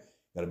retire.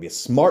 You got to be a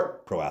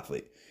smart pro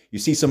athlete. You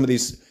see some of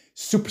these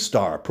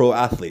superstar pro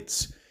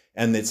athletes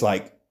and it's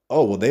like,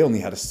 oh, well, they only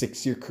had a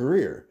 6-year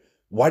career.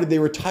 Why did they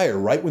retire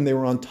right when they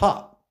were on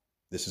top?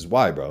 This is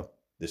why, bro.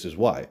 This is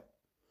why.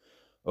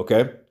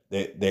 Okay?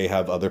 They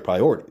have other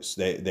priorities.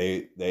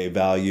 They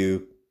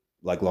value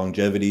like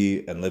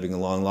longevity and living a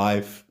long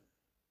life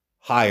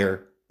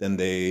higher than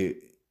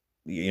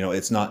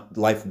it's not,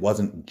 life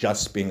wasn't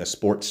just being a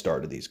sports star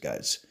to these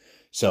guys.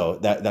 So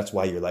that's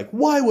why you're like,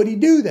 why would he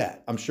do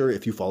that? I'm sure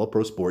if you follow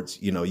pro sports,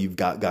 you've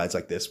got guys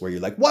like this where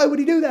you're like, why would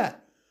he do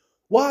that?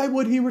 Why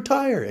would he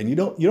retire? And you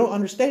don't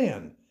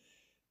understand.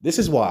 This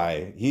is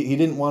why he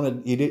didn't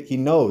want to. He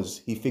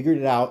knows, he figured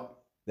it out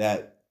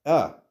that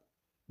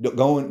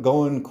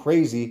going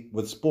crazy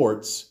with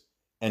sports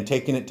and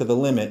taking it to the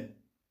limit,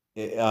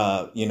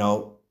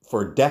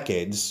 for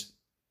decades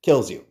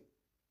kills you.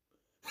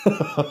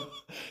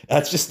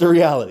 That's just the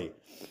reality.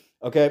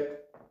 Okay.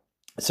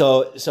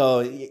 So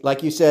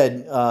like you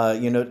said,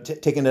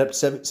 taking it up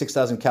to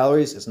 6,000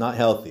 calories is not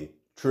healthy.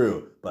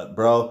 True. But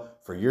bro,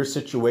 for your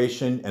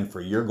situation and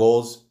for your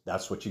goals,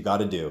 that's what you got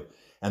to do.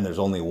 And there's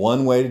only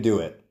one way to do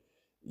it.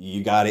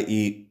 You got to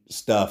eat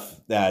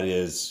stuff that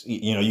is,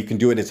 you can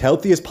do it as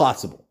healthy as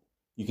possible.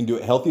 You can do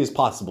it healthy as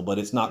possible, but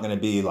it's not going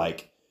to be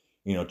like,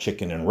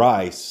 chicken and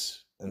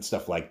rice and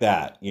stuff like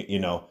that.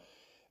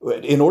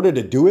 In order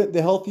to do it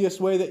the healthiest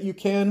way that you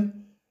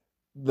can,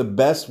 the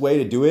best way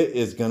to do it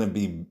is going to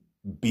be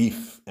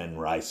beef and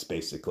rice,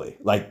 basically,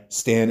 like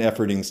Stan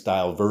Efferding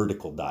style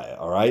vertical diet.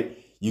 All right.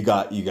 You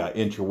got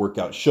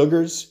intra-workout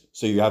sugars.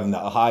 So you're having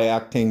that high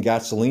octane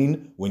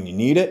gasoline when you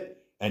need it.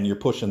 And you're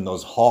pushing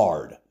those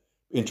hard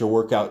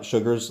intra-workout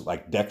sugars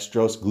like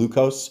dextrose,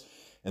 glucose.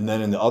 And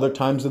then in the other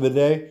times of the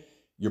day,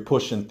 you're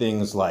pushing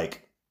things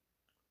like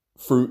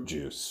fruit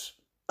juice.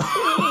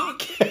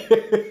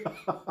 Okay.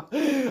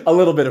 A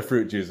little bit of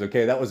fruit juice.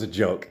 Okay. That was a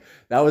joke.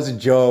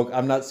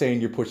 I'm not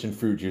saying you're pushing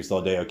fruit juice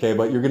all day. Okay.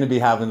 But you're going to be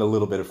having a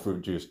little bit of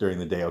fruit juice during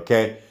the day.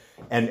 Okay.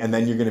 And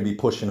then you're going to be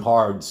pushing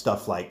hard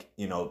stuff like,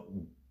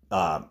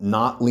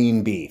 not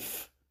lean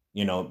beef.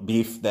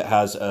 Beef that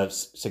has a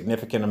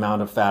significant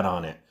amount of fat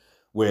on it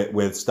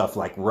with stuff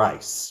like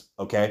rice,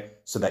 okay?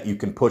 So that you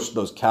can push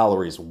those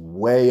calories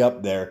way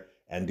up there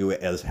and do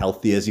it as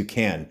healthy as you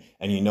can.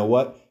 And you know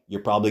what?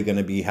 You're probably going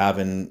to be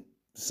having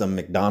some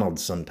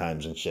McDonald's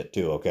sometimes and shit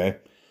too, okay?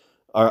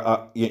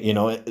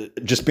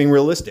 Just being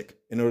realistic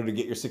in order to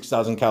get your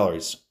 6,000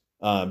 calories.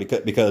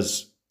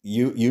 Because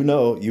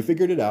you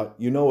figured it out.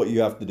 You know what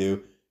you have to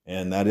do,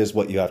 and that is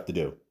what you have to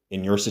do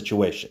in your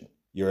situation.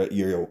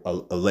 You're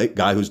a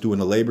guy who's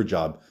doing a labor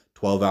job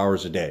 12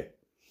 hours a day.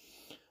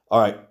 All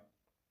right.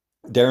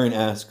 Darren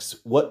asks,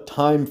 what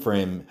time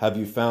frame have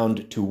you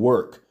found to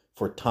work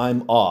for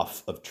time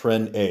off of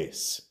Tren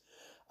Ace?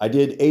 I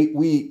did 8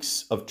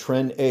 weeks of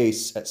Tren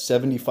Ace at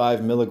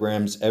 75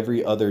 milligrams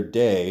every other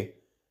day.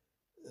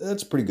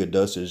 That's a pretty good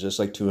dosage. That's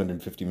like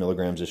 250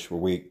 milligrams-ish per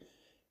week.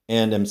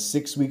 And I'm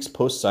 6 weeks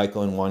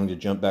post-cycle and wanting to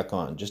jump back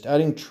on. Just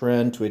adding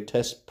Tren to a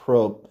test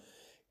pro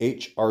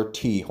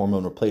HRT,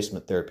 hormone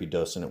replacement therapy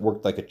dose, and it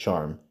worked like a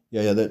charm.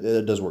 Yeah,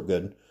 that does work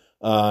good.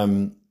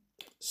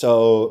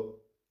 So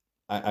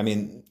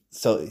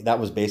that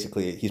was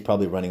basically, he's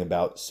probably running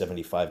about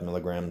 75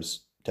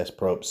 milligrams test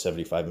probe,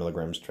 75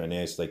 milligrams Tren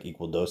Ace, like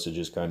equal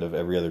dosages kind of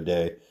every other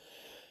day.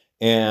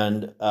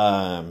 And,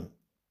 how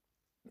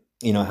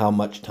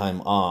much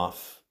time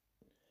off.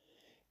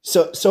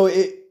 So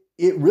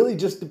it really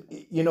just,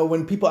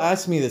 when people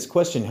ask me this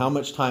question, how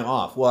much time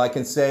off? Well, I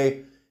can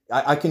say,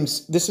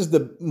 this is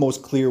the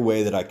most clear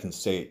way that I can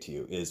say it to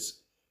you is,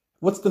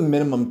 what's the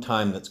minimum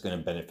time that's going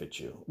to benefit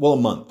you? Well, a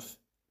month.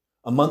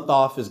 A month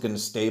off is going to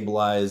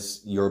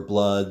stabilize your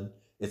blood.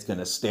 It's going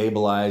to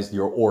stabilize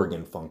your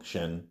organ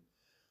function.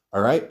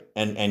 All right.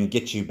 And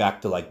get you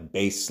back to like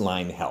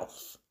baseline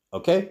health.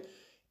 Okay.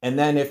 And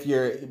then if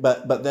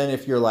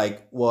you're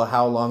like, well,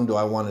 how long do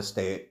I want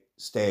to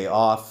stay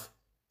off?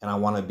 And I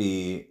want to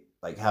be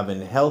like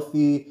having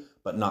healthy,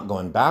 but not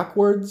going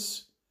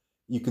backwards.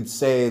 You could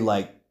say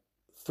like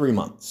 3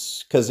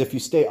 months. Because if you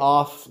stay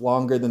off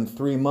longer than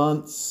 3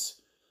 months,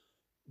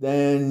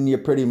 then you're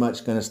pretty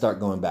much going to start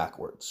going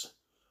backwards.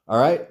 All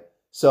right.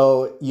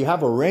 So you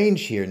have a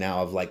range here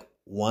now of like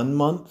 1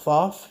 month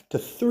off to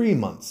 3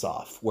 months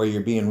off, where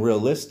you're being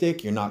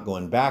realistic, you're not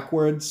going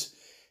backwards,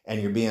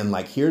 and you're being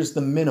like, here's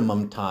the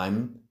minimum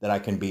time that I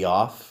can be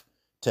off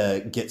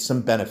to get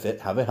some benefit,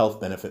 have a health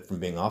benefit from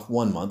being off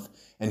 1 month.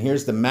 And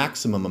here's the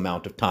maximum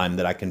amount of time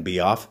that I can be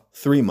off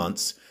 3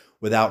 months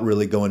without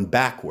really going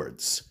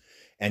backwards.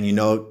 And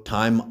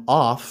time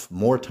off,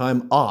 more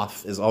time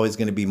off is always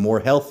going to be more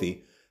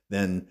healthy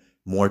than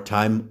more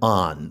time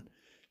on,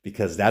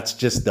 because that's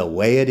just the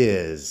way it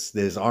is.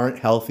 These aren't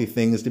healthy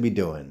things to be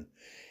doing.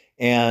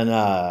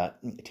 And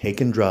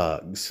taking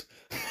drugs.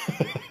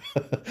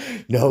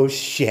 No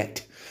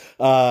shit.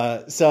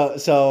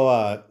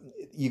 So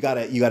you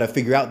gotta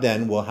figure out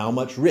then, well, how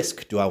much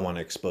risk do I want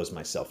to expose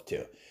myself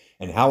to?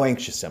 And how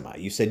anxious am I?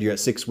 You said you're at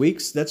 6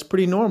 weeks. That's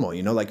pretty normal.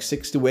 Like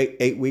 6 to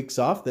 8 weeks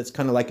off. That's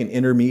kind of like an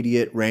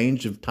intermediate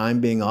range of time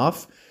being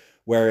off,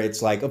 where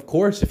it's like, of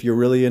course, if you're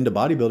really into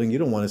bodybuilding, you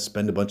don't want to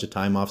spend a bunch of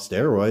time off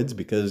steroids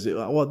because,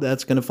 well,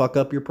 that's going to fuck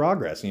up your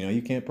progress.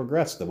 You can't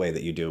progress the way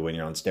that you do when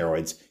you're on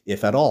steroids,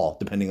 if at all,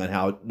 depending on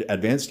how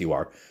advanced you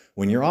are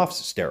when you're off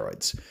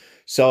steroids.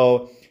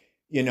 So,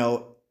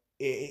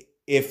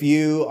 if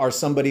you are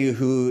somebody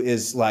who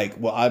is like,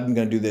 well, I'm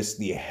going to do this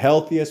the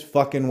healthiest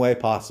fucking way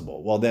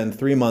possible, well, then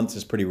 3 months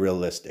is pretty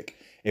realistic.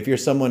 If you're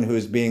someone who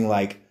is being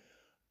like,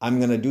 I'm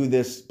going to do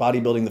this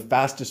bodybuilding the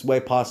fastest way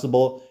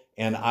possible,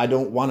 and I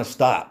don't want to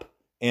stop.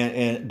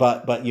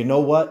 But you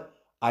know what?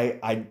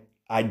 I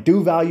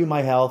do value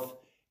my health.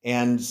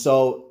 And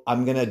so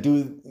I'm going to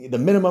do the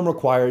minimum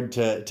required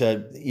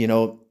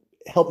to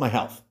help my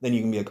health. Then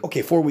you can be like,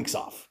 okay, 4 weeks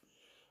off.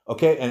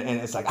 Okay. And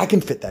it's like, I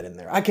can fit that in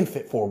there. I can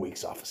fit 4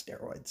 weeks off of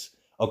steroids.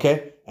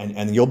 Okay.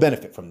 And you'll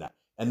benefit from that.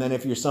 And then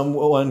if you're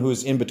someone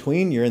who's in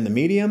between, you're in the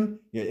medium,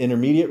 you're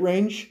intermediate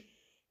range,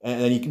 and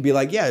then you can be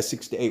like, yeah,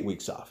 6 to 8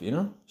 weeks off,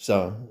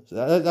 So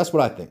that's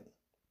what I think.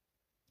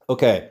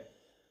 Okay.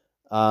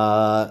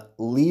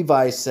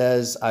 Levi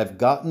says, I've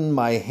gotten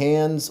my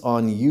hands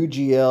on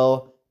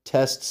UGL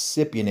test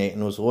cypionate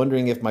and was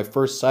wondering if my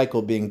first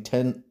cycle being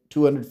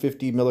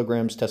 250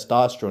 milligrams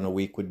testosterone a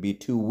week would be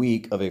too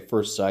weak of a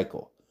first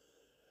cycle.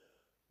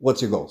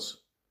 What's your goals?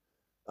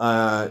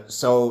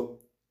 So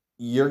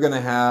you're going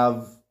to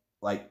have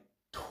like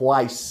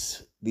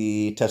twice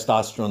the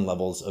testosterone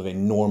levels of a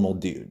normal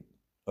dude,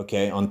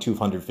 okay, on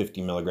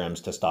 250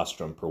 milligrams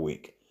testosterone per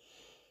week.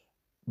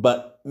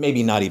 But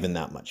maybe not even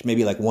that much,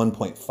 maybe like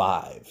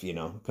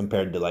 1.5,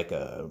 compared to like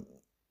a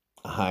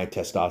high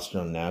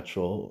testosterone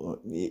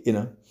natural,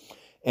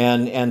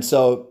 And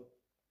so,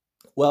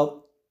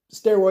 well,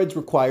 steroids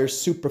require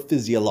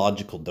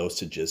supraphysiological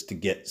dosages to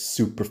get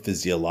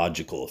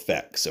supraphysiological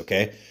effects,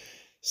 okay?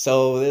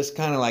 So this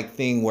kind of like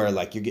thing where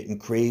like you're getting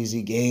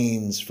crazy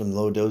gains from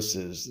low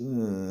doses,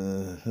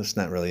 that's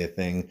not really a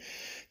thing.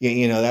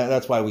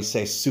 That's why we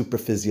say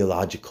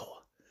supraphysiological.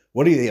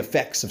 What are the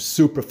effects of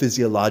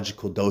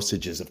supraphysiological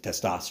dosages of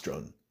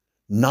testosterone?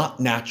 Not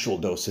natural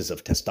doses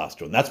of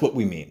testosterone. That's what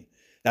we mean.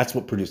 That's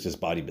what produces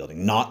bodybuilding.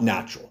 Not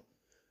natural.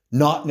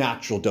 Not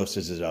natural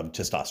dosages of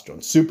testosterone.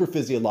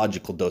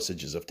 Supraphysiological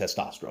dosages of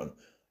testosterone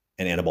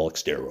and anabolic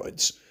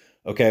steroids.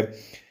 Okay?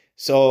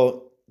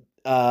 So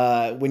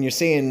when you're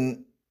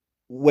saying,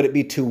 would it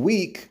be too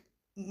weak?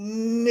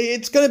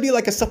 It's going to be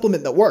like a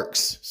supplement that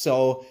works.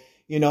 So,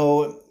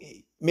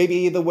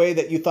 maybe the way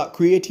that you thought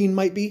creatine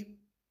might be,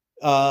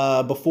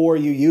 before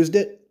you used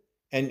it,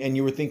 and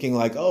you were thinking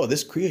like, oh,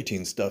 this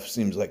creatine stuff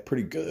seems like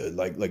pretty good.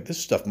 Like this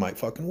stuff might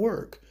fucking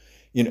work.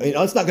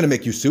 It's not going to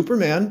make you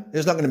Superman.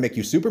 It's not going to make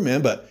you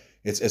Superman, but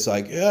it's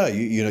like, yeah,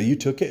 you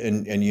took it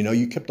and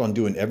you kept on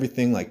doing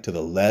everything like to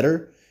the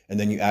letter, and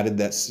then you added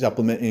that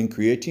supplement in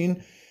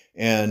creatine,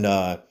 and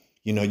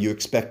you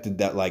expected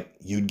that like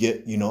you'd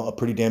get a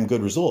pretty damn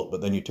good result,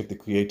 but then you took the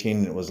creatine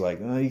and it was like,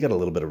 oh, you got a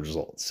little bit of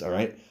results. All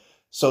right,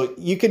 so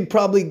you could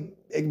probably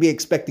be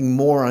expecting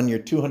more on your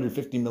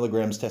 250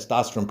 milligrams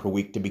testosterone per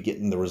week to be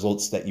getting the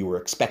results that you were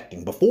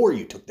expecting before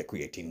you took the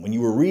creatine. When you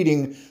were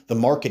reading the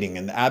marketing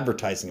and the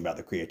advertising about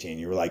the creatine,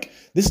 you were like,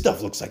 this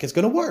stuff looks like it's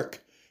going to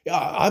work. Yeah,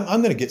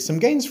 I'm going to get some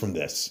gains from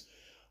this.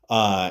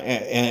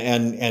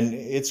 And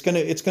it's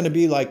going to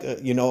be like,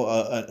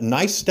 a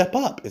nice step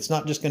up. It's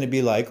not just going to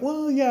be like,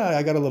 well, yeah,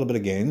 I got a little bit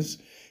of gains.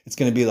 It's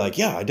going to be like,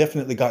 yeah, I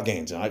definitely got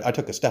gains. And I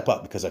took a step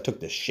up because I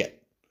took this shit.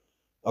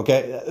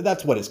 Okay,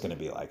 that's what it's going to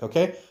be like,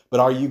 okay?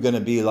 But are you going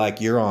to be like,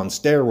 you're on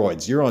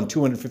steroids, you're on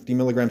 250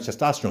 milligrams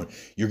testosterone,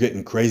 you're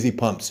getting crazy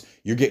pumps,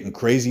 you're getting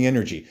crazy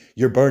energy,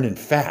 you're burning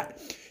fat,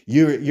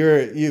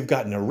 you've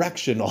got an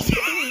erection all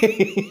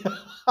day?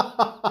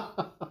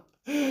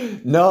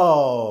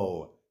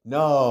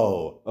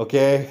 No,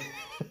 okay?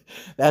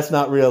 That's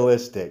not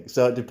realistic.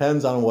 So it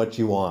depends on what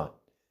you want.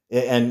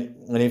 And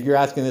if you're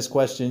asking this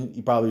question,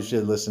 you probably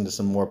should listen to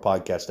some more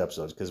podcast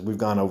episodes because we've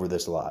gone over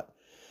this a lot.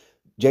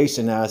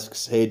 Jason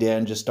asks, hey,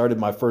 Dan, just started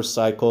my first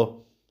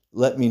cycle.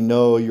 Let me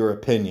know your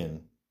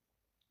opinion.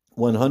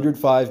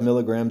 105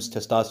 milligrams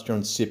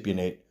testosterone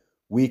cypionate,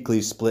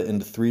 weekly split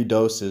into 3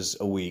 doses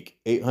a week.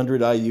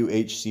 800 IU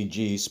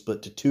HCG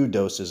split to 2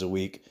 doses a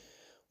week.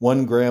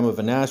 1 gram of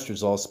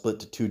anastrozole split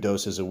to 2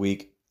 doses a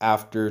week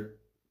after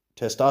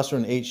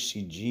testosterone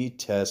HCG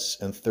tests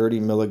and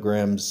 30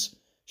 milligrams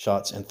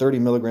shots and 30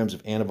 milligrams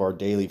of Anavar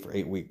daily for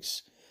 8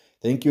 weeks.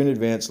 Thank you in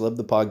advance. Love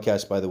the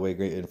podcast, by the way.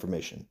 Great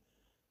information.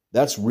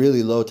 That's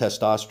really low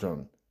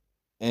testosterone.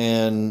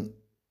 And,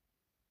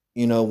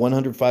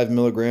 105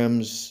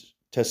 milligrams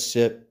test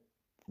sip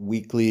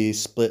weekly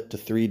split to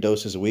 3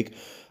 doses a week.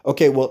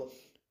 Okay, well,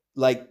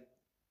 like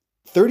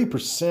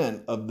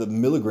 30% of the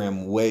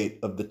milligram weight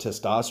of the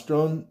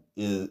testosterone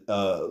is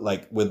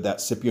like with that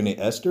cypionate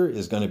ester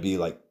is going to be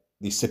like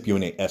the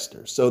cypionate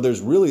ester. So there's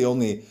really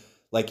only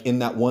like in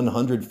that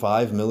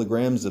 105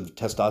 milligrams of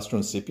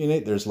testosterone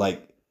cypionate, there's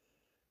like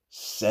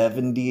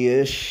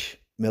 70-ish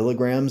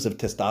milligrams of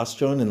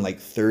testosterone and like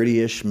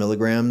 30-ish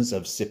milligrams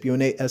of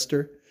cypionate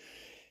ester.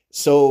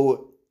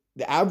 So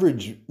the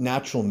average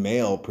natural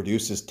male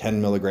produces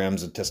 10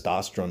 milligrams of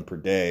testosterone per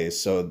day.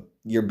 So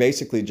you're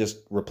basically just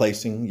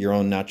replacing your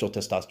own natural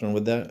testosterone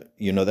with that.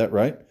 You know that,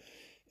 right?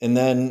 And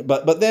then,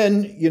 but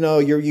then,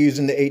 you're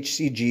using the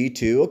HCG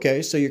too.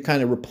 Okay, so you're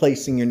kind of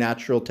replacing your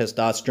natural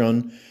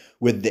testosterone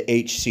with the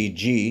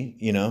HCG,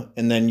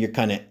 and then you're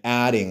kind of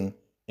adding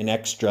an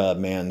extra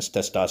man's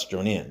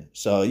testosterone in.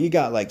 So you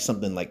got like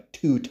something like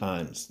 2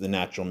 times the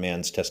natural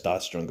man's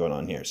testosterone going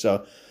on here.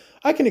 So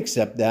I can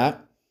accept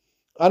that.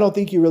 I don't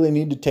think you really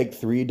need to take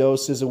 3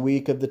 doses a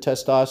week of the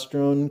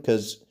testosterone,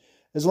 because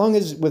as long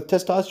as with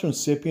testosterone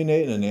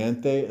cypionate and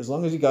enanthate, as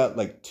long as you got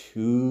like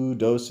 2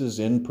 doses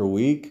in per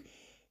week,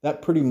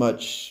 that pretty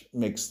much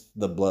makes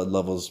the blood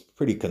levels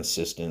pretty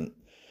consistent.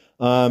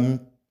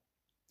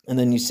 And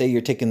then you say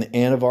you're taking the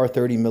Anavar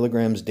 30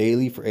 milligrams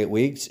daily for 8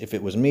 weeks. If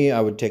it was me, I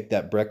would take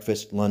that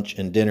breakfast, lunch,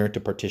 and dinner to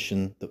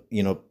partition,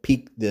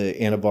 peak the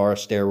Anavar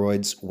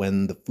steroids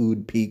when the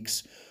food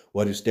peaks.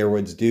 What do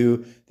steroids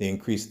do? They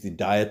increase the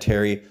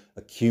dietary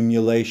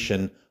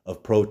accumulation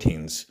of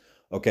proteins.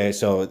 Okay,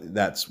 so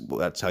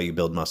that's how you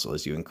build muscle,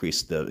 is you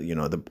increase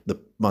the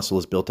muscle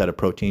is built out of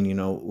protein.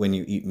 When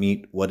you eat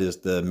meat, what is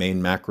the main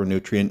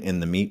macronutrient in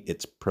the meat?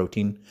 It's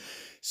protein.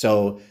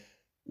 So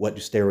what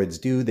do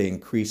steroids do? They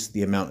increase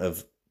the amount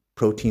of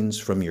proteins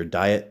from your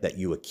diet that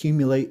you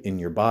accumulate in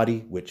your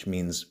body, which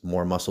means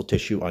more muscle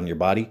tissue on your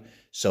body.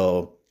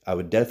 So I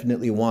would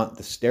definitely want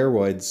the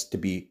steroids to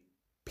be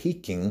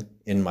peaking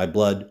in my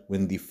blood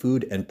when the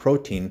food and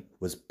protein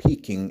was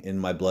peaking in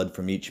my blood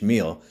from each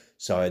meal.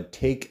 So I'd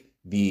take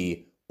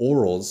the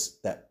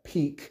orals that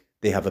peak,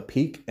 they have a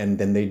peak and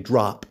then they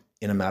drop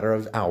in a matter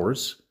of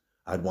hours.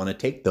 I'd want to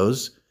take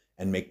those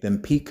and make them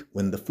peak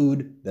when the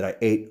food that I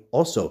ate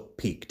also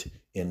peaked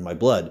in my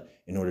blood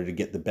in order to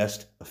get the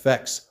best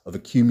effects of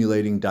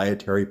accumulating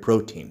dietary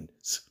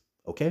proteins,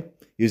 okay?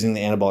 Using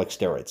the anabolic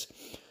steroids.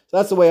 So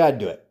that's the way I'd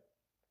do it.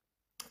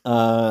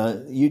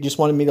 You just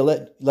wanted me to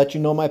let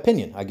you know my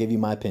opinion. I gave you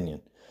my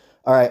opinion.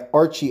 All right,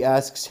 Archie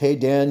asks, hey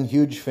Dan,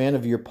 huge fan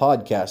of your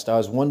podcast. I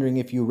was wondering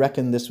if you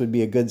reckon this would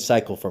be a good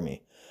cycle for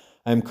me.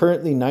 I'm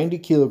currently 90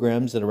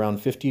 kilograms at around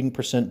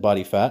 15%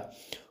 body fat,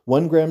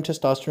 1 gram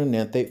testosterone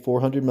enanthate,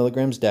 400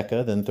 milligrams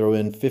DECA, then throw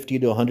in 50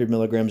 to 100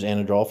 milligrams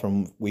anadrol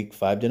from week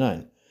 5 to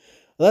 9.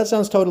 Well, that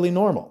sounds totally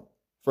normal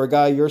for a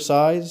guy your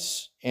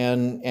size,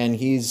 and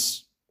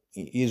he's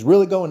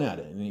really going at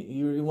it, and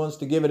he wants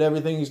to give it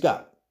everything he's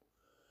got.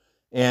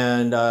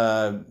 And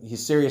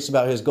he's serious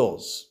about his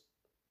goals.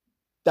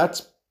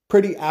 That's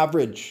pretty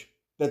average.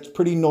 That's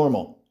pretty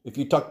normal. If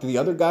you talk to the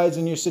other guys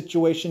in your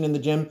situation in the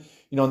gym,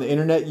 on the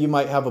internet, you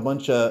might have a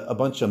bunch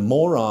of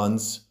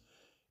morons,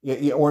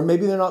 or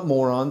maybe they're not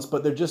morons,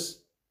 but they're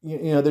just,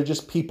 they're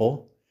just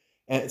people,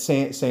 and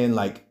saying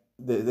like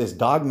this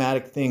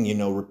dogmatic thing,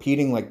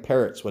 repeating like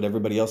parrots what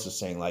everybody else is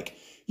saying, like,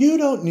 you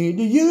don't need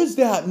to use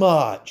that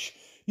much.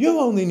 You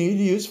only need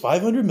to use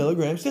 500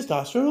 milligrams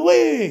testosterone a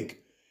week.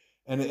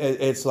 And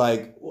it's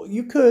like, well,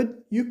 you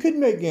could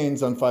make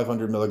gains on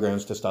 500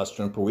 milligrams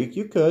testosterone per week.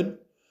 You could.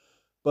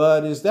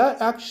 But is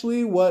that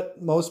actually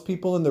what most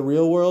people in the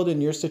real world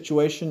in your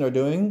situation are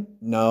doing?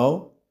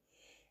 No.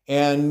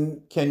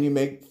 And can you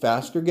make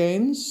faster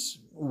gains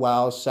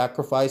while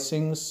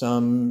sacrificing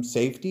some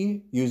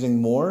safety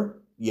using more?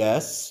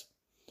 Yes.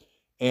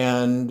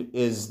 And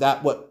is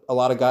that what a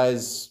lot of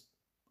guys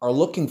are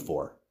looking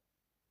for?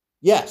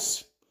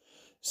 Yes.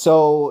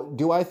 So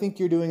do I think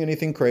you're doing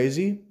anything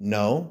crazy?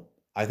 No.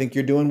 I think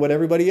you're doing what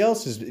everybody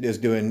else is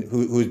doing,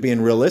 who's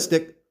being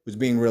realistic,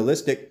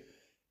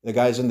 The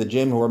guys in the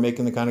gym who are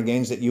making the kind of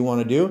gains that you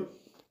want to do,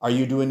 are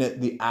you doing it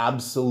the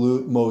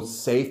absolute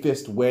most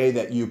safest way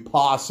that you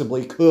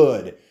possibly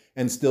could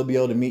and still be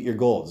able to meet your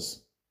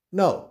goals?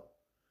 No.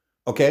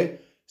 Okay?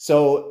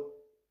 So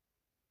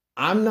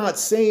I'm not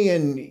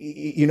saying,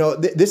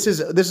 this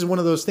is one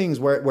of those things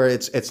where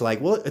it's like,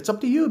 well, it's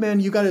up to you, man.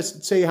 You got to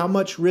say how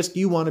much risk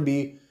you want to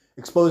be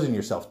exposing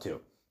yourself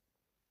to.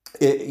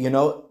 In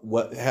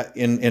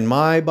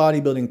my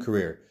bodybuilding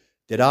career,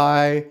 did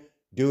I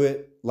do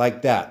it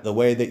like that, the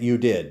way that you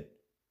did?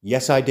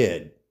 Yes, I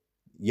did.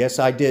 Yes,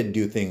 I did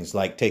do things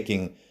like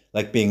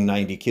being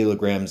 90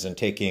 kilograms and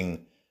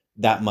taking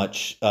that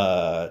much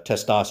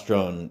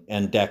testosterone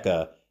and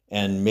DECA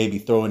and maybe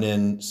throwing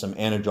in some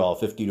Anadrol,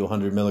 50 to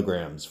 100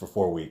 milligrams for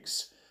 4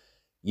 weeks.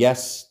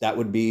 Yes, that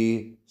would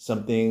be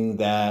something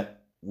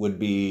that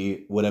would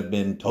have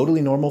been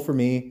totally normal for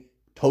me,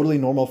 totally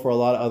normal for a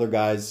lot of other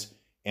guys,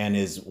 and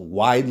is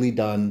widely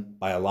done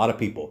by a lot of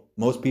people.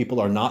 Most people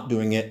are not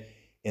doing it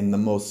in the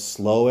most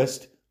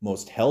slowest,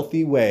 most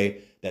healthy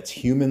way that's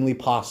humanly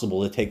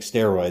possible to take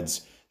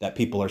steroids, that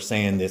people are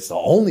saying it's the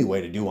only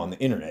way to do on the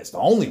internet. It's the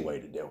only way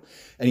to do.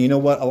 And you know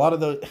what? A lot of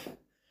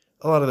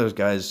those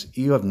guys,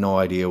 you have no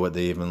idea what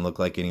they even look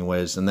like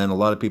anyways. And then a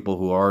lot of people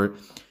who are,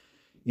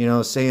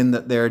 saying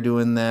that they're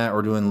doing that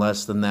or doing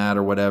less than that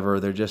or whatever,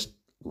 they're just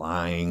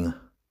lying.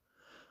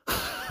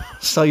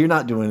 So you're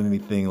not doing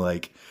anything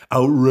like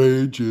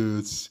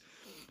outrageous.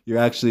 You're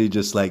actually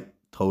just like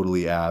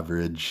totally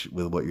average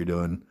with what you're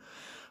doing.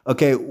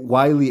 Okay,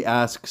 Wiley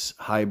asks,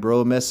 hi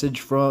bro, message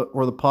for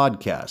the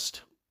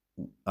podcast.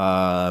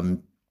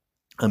 I'm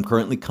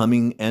currently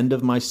coming end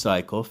of my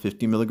cycle,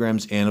 50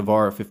 milligrams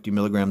Anavar, 50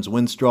 milligrams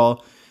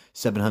Winstrol,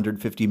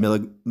 750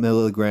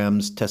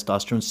 milligrams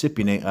testosterone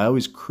cypionate. I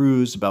always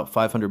cruise about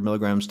 500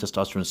 milligrams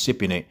testosterone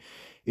cypionate.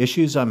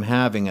 Issues I'm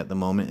having at the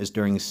moment is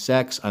during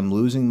sex, I'm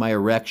losing my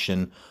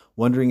erection,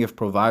 wondering if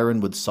Proviron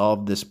would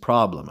solve this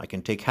problem. I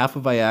can take half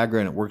of Viagra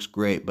and it works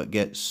great, but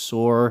get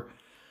sore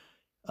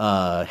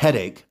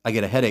headache. I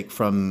get a headache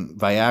from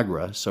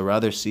Viagra, so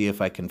rather see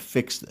if I can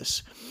fix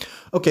this.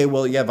 Okay,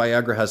 well, yeah,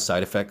 Viagra has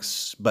side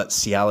effects, but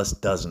Cialis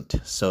doesn't.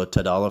 So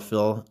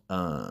tadalafil,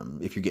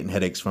 if you're getting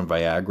headaches from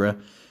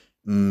Viagra,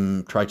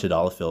 try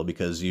tadalafil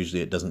because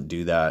usually it doesn't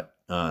do that.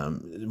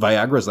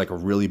 Viagra is like a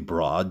really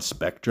broad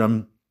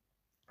spectrum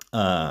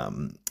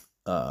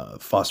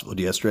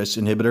phosphodiesterase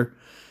inhibitor,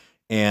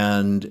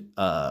 and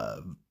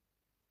tadalafil,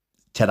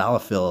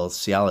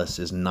 Cialis,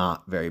 is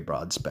not very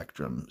broad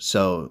spectrum.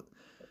 So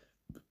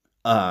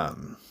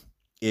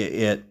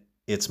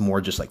it's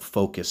more just like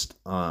focused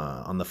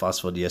on the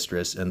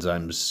phosphodiesterase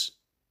enzymes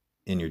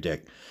in your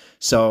dick.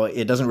 So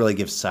it doesn't really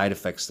give side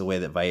effects the way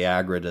that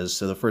Viagra does.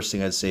 So the first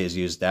thing I'd say is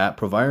use that.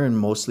 Proviron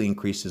mostly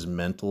increases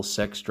mental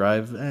sex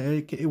drive.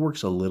 It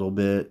works a little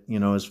bit,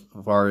 as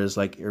far as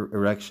like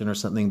erection or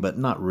something, but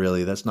not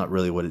really. That's not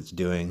really what it's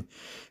doing.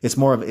 It's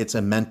more of, it's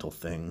a mental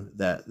thing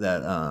that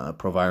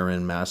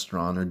Proviron,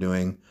 Masteron are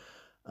doing.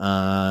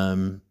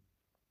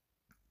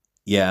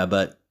 Yeah,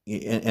 but,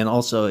 and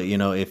also,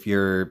 if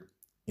you're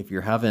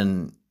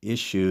having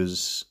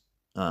issues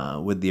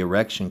with the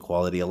erection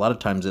quality, a lot of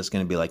times it's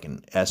going to be like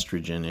an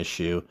estrogen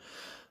issue,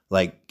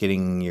 like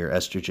getting your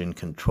estrogen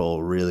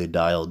control really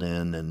dialed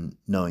in and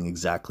knowing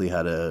exactly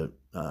how to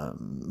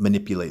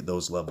manipulate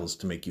those levels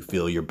to make you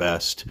feel your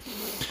best.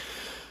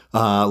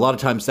 A lot of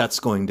times that's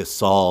going to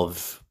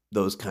solve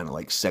those kind of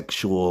like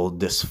sexual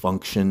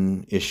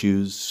dysfunction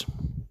issues.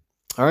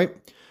 All right.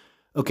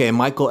 Okay,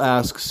 Michael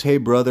asks, hey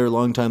brother,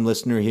 longtime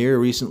listener here,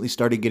 recently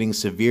started getting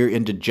severe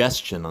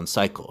indigestion on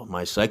cycle.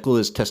 My cycle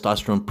is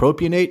testosterone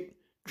propionate,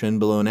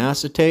 trenbolone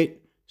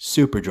acetate,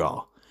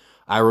 Superdrol.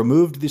 I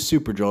removed the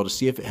Superdrol to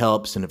see if it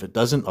helps, and if it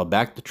doesn't, I'll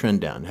back the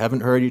trend down. Haven't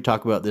heard you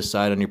talk about this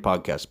side on your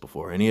podcast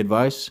before. Any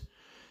advice?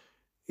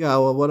 Yeah,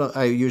 well, what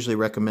I usually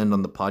recommend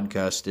on the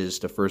podcast is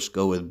to first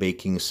go with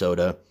baking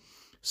soda.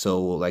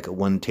 So like a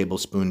 1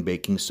 tablespoon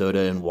baking soda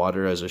and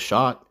water as a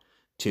shot,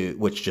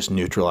 which just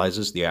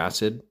neutralizes the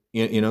acid.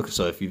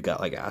 So if you've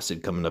got like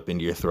acid coming up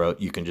into your throat,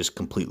 you can just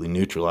completely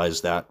neutralize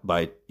that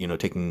by,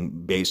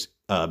 taking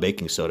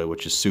baking soda,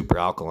 which is super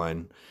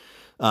alkaline.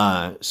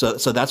 So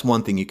that's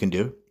one thing you can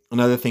do.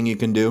 Another thing you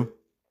can do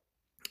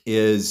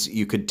is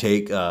you could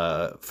take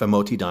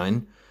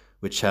famotidine,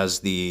 which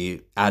has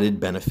the added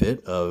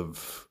benefit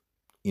of,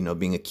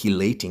 being a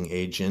chelating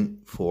agent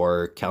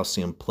for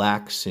calcium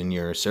plaques in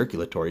your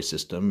circulatory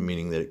system,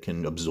 meaning that it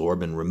can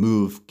absorb and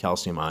remove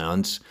calcium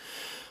ions.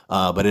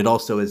 But it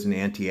also is an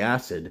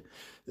antiacid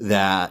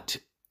that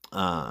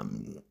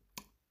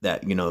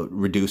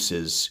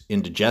reduces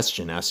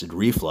indigestion, acid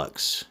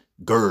reflux,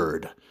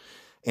 GERD.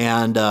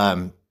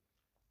 And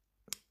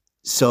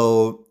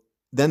so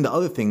then the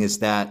other thing is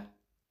that,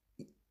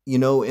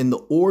 in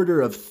the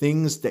order of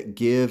things that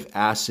give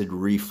acid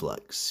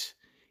reflux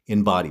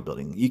in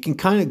bodybuilding, you can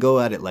kind of go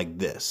at it like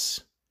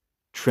this: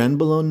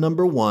 trenbolone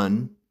number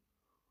 1,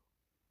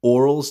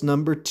 orals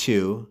number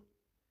 2,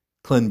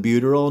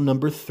 clenbuterol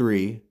number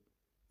 3,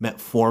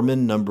 metformin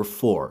number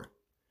 4.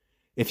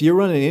 If you're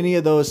running any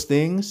of those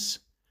things,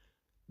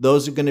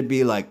 those are going to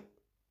be like,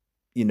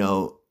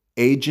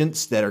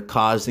 agents that are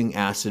causing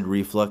acid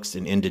reflux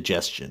and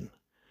indigestion.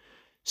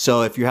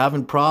 So if you're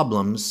having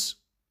problems,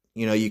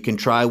 you can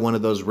try one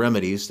of those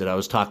remedies that I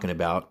was talking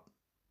about,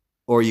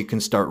 or you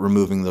can start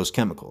removing those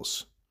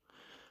chemicals.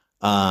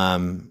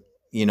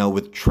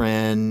 With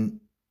Tren,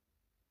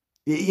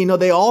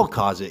 they all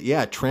cause it.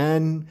 Yeah,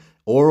 Tren,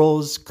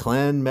 orals,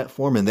 Clen,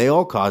 metformin, they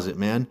all cause it,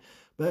 man.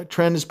 But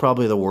Tren is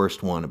probably the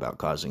worst one about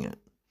causing it.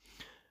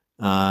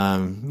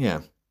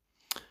 Yeah.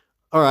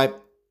 All right.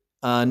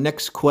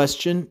 Next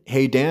question.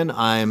 Hey, Dan,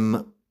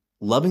 I'm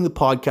loving the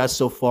podcast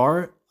so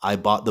far. I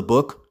bought the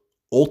book,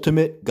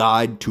 Ultimate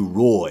Guide to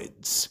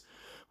Roids.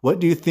 What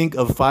do you think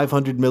of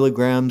 500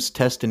 milligrams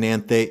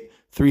testananthate,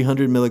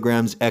 300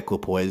 milligrams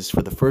equipoise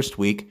for the first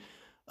week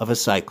of a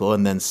cycle,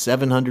 and then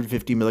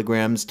 750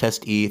 milligrams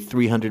test E,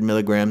 300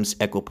 milligrams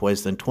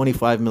equipoise, then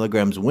 25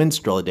 milligrams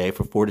Winstrol a day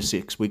for 4 to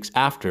 6 weeks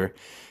after,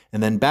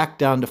 and then back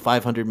down to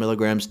 500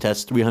 milligrams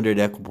test, 300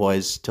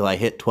 equipoise till I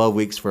hit 12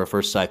 weeks for a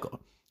first cycle?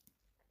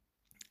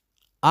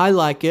 I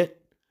like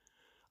it.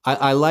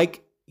 I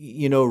like,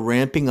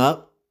 ramping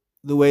up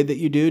the way that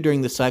you do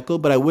during the cycle,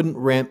 but I wouldn't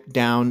ramp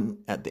down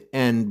at the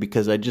end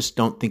because I just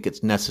don't think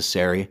it's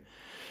necessary.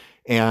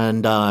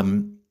 And,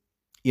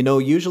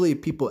 usually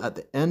people at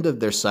the end of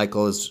their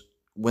cycle is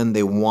when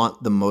they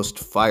want the most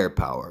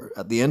firepower.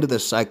 At the end of their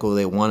cycle,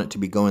 they want it to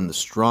be going the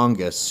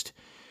strongest,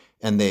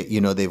 and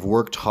they've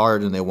worked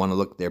hard and they want to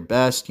look their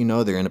best.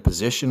 They're in a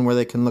position where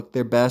they can look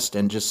their best,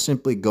 and just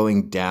simply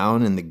going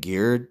down in the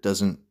gear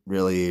doesn't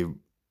really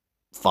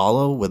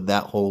follow with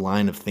that whole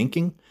line of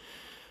thinking.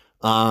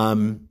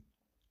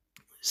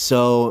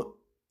 So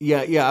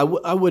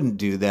I wouldn't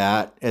do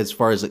that as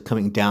far as it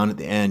coming down at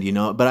the end,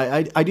 but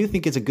I do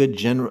think it's a good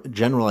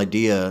general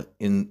idea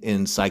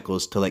in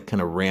cycles to like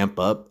kind of ramp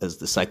up as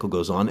the cycle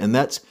goes on. And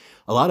that's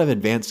a lot of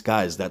advanced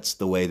guys. That's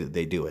the way that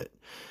they do it.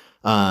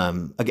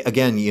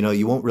 Again,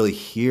 you won't really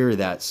hear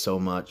that so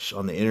much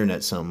on the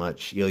internet so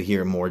much. You'll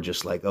hear more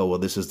just like, oh, well,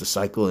 this is the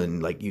cycle,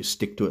 and like you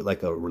stick to it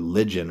like a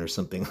religion or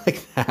something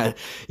like that,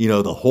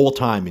 the whole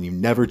time, and you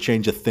never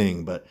change a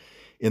thing. But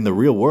in the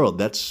real world,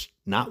 that's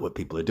not what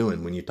people are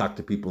doing. When you talk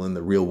to people in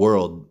the real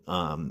world,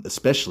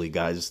 especially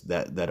guys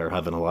that are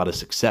having a lot of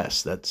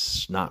success,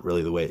 that's not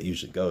really the way it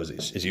usually goes.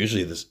 It's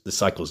usually the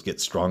cycles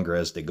get stronger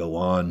as they go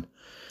on.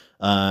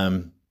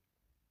 And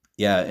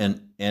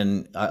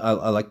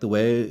I like the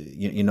way,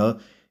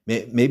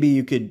 maybe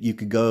you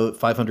could go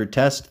 500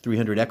 test,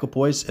 300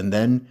 equipoise, and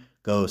then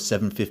go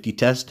 750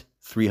 test,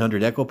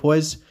 300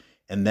 equipoise.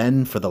 And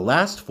then for the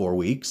last 4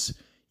 weeks,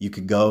 you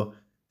could go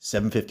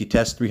 750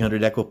 test,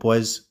 300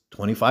 equipoise,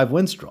 25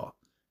 Winstrol,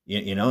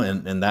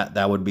 and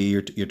that would be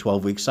your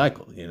 12-week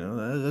cycle.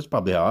 That's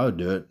probably how I would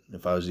do it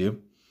if I was you.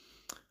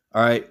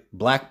 All right.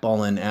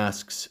 Blackballin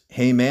asks,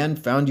 hey man,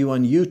 found you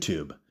on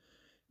YouTube.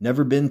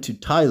 Never been to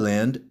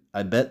Thailand.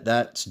 I bet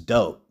that's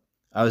dope.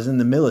 I was in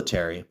the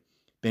military,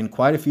 been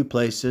quite a few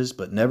places,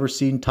 but never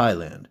seen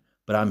Thailand.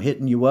 But I'm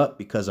hitting you up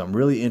because I'm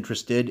really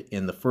interested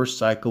in the first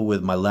cycle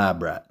with my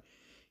lab rat.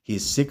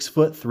 He's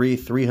 6'3",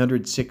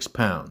 306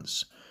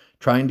 pounds.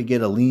 Trying to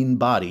get a lean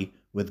body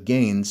with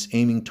gains,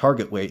 aiming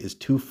target weight is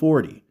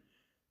 240.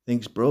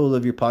 Thanks, bro.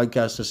 Love your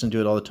podcast. Listen to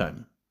it all the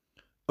time.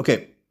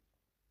 Okay.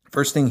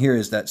 First thing here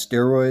is that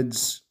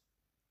steroids,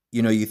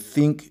 you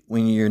think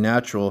when you're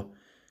natural,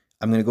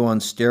 I'm going to go on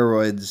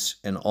steroids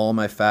and all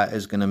my fat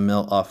is going to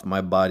melt off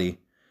my body.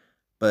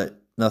 But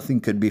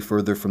nothing could be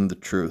further from the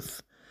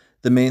truth.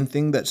 The main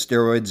thing that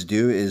steroids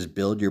do is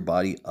build your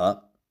body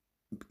up,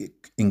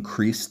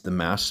 increase the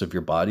mass of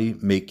your body,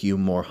 make you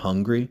more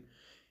hungry,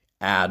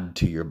 add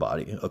to your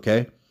body.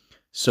 Okay.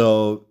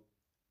 So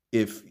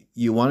if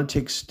you want to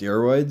take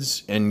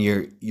steroids and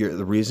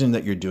the reason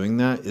that you're doing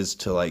that is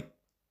to like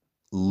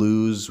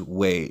lose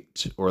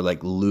weight or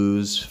like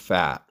lose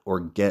fat or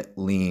get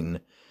lean,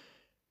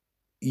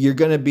 you're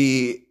going to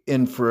be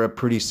in for a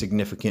pretty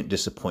significant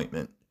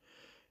disappointment.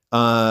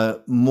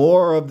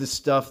 More of the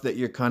stuff that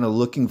you're kind of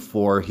looking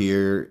for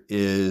here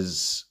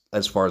is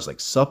as far as like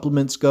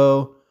supplements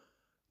go,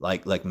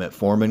 like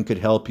metformin could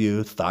help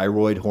you,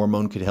 thyroid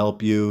hormone could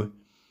help you,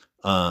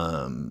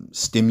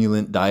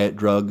 stimulant diet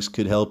drugs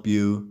could help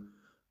you.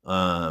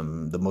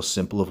 The most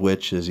simple of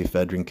which is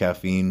ephedrine,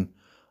 caffeine.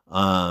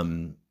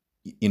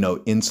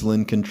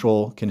 Insulin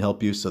control can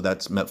help you. So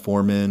that's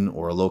metformin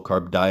or a low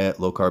carb diet.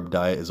 Low carb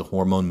diet is a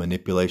hormone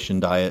manipulation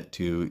diet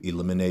to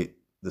eliminate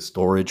the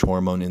storage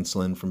hormone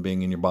insulin from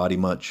being in your body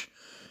much,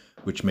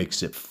 which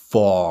makes it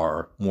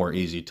far more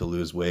easy to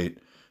lose weight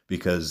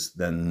because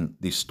then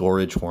the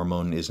storage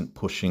hormone isn't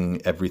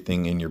pushing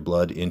everything in your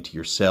blood into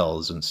your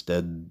cells.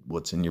 Instead,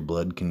 what's in your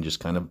blood can just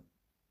kind of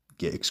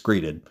get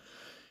excreted.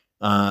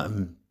 Yeah.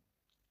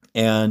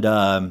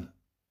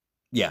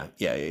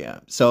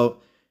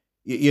 So,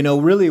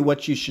 really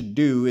what you should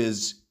do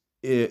is,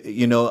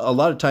 a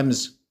lot of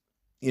times,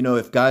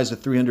 if guys are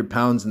 300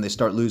 pounds and they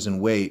start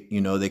losing weight,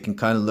 they can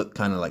kind of look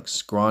kind of like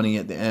scrawny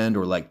at the end,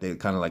 or like they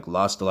kind of like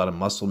lost a lot of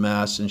muscle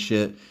mass and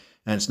shit.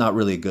 And it's not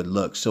really a good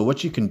look. So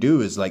what you can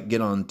do is like get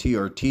on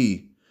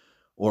TRT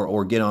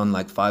or get on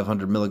like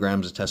 500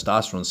 milligrams of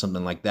testosterone,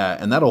 something like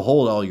that. And that'll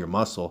hold all your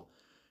muscle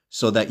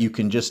so that you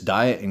can just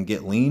diet and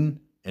get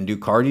lean and do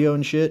cardio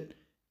and shit.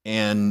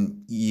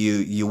 And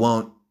you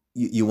won't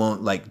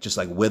like just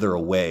like wither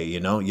away,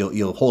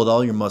 you'll hold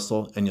all your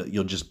muscle and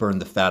you'll just burn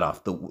the fat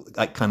off,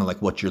 like kind of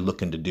like what you're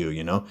looking to do,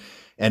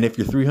 And if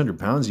you're 300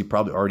 pounds, you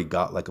probably already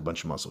got like a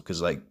bunch of muscle.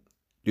 Cause like,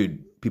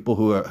 dude, people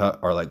who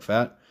are like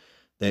fat,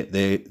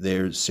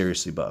 they're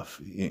seriously buff,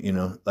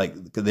 like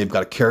they've got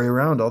to carry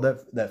around all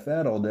that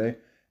fat all day,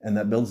 and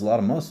that builds a lot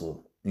of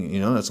muscle,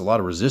 that's a lot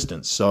of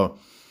resistance. So,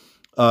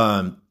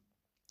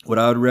 what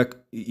I would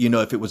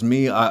if it was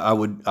me, I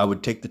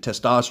would take the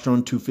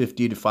testosterone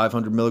 250 to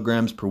 500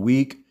 milligrams per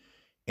week,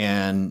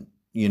 And,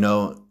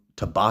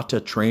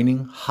 Tabata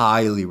training,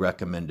 highly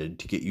recommended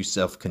to get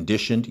yourself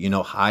conditioned.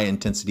 High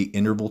intensity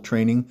interval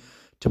training,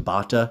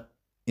 Tabata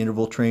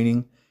interval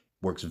training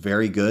works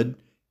very good.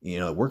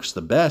 It works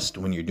the best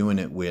when you're doing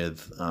it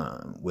with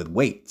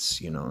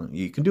weights.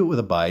 You can do it with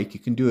a bike, you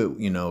can do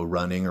it,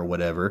 running or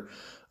whatever.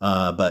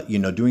 But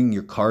doing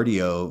your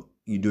cardio,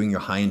 doing your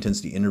high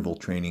intensity interval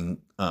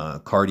training,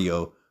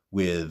 cardio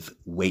with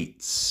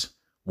weights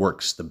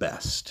works the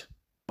best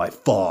by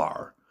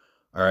far.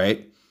 All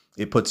right.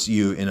 It puts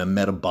you in a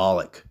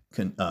metabolic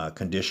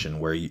condition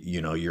where,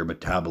 your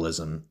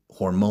metabolism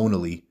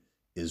hormonally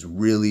is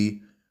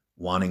really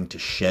wanting to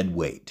shed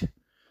weight.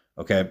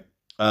 Okay.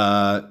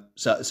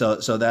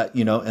 So that,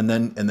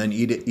 and then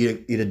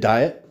eat a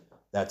diet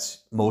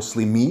that's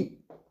mostly meat,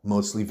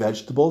 mostly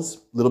vegetables, a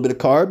little bit of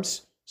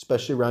carbs,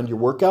 especially around your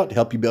workout to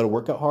help you be able to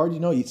work out hard.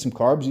 Eat some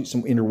carbs, eat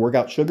some inner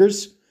workout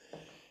sugars.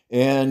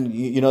 And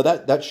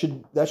that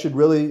should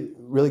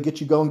really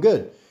get you going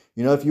good.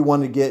 If you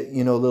want to get,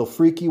 a little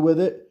freaky with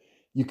it,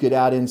 you could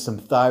add in some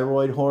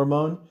thyroid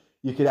hormone.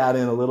 You could add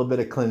in a little bit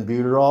of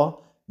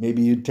clenbuterol.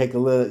 Maybe you'd take a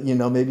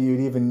little, maybe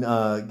you'd even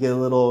get a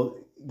little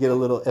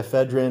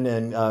ephedrine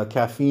and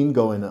caffeine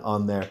going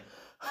on there.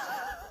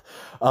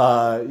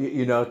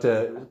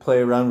 To play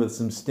around with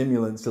some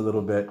stimulants a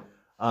little bit.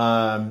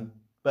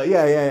 But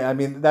yeah. I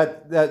mean,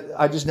 that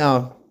I just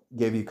now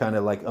gave you kind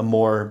of like a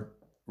more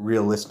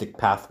realistic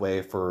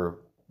pathway for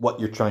what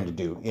you're trying to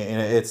do.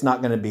 And it's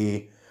not going to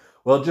be,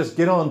 well, just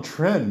get on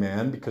trend,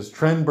 man, because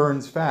trend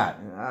burns fat.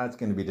 It's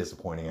going to be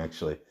disappointing,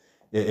 actually.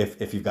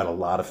 If you've got a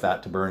lot of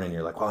fat to burn and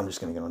you're like, well, I'm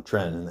just going to get on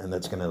trend and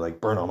that's going to like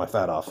burn all my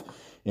fat off.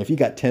 And if you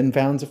got 10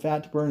 pounds of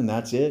fat to burn and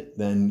that's it,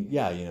 then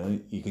yeah,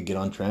 you could get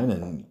on trend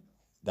and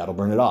that'll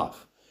burn it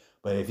off.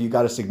 But if you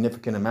got a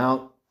significant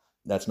amount,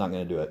 that's not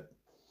going to do it.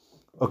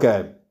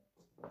 Okay.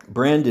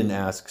 Brandon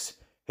asks,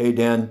 hey,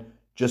 Dan,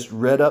 just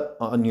read up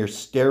on your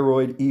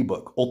steroid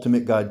ebook,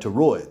 Ultimate Guide to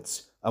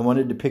Roids. I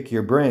wanted to pick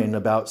your brain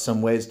about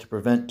some ways to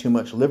prevent too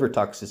much liver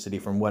toxicity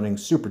from running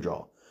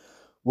Superdrol.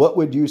 What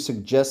would you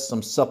suggest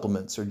some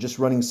supplements or just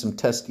running some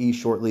Test E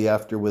shortly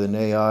after with an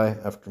AI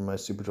after my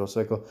Superdrol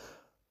cycle?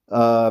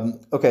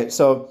 Okay,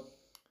 so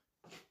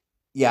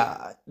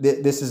yeah,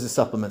 this is the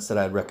supplements that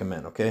I'd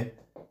recommend, okay?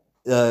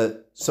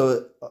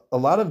 So a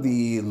lot of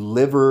the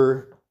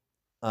liver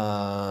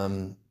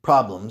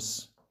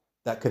problems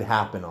that could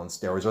happen on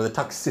steroids or the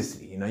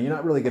toxicity, you're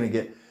not really going to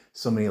get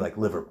so many like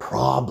liver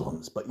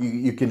problems, but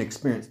you can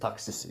experience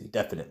toxicity,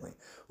 definitely,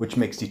 which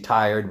makes you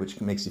tired,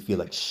 which makes you feel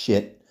like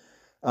shit,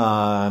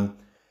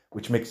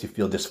 which makes you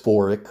feel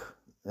dysphoric,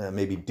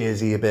 maybe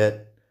dizzy a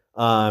bit.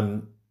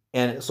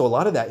 And so a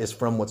lot of that is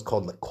from what's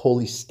called like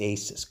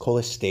cholestasis,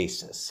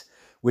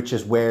 which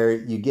is where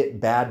you get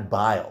bad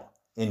bile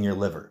in your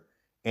liver.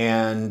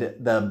 And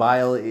the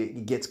bile,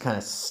 it gets kind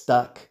of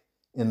stuck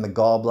in the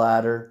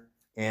gallbladder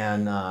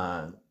and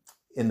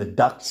in the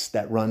ducts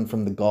that run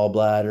from the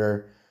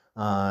gallbladder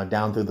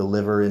down through the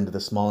liver into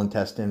the small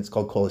intestine. It's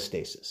called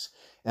cholestasis.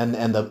 And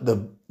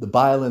the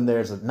bile in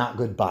there is not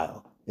good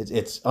bile.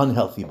 It's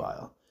unhealthy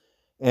bile.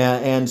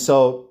 And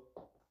so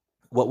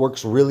what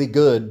works really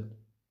good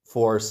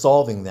for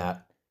solving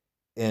that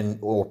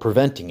or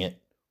preventing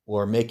it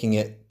or making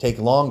it take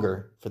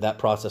longer for that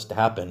process to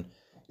happen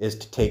is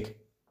to take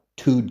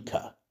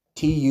TUDCA,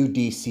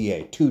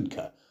 TUDCA,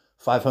 TUDCA,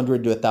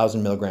 500 to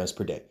 1,000 milligrams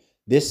per day.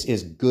 This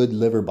is good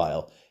liver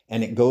bile,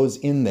 and it goes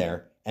in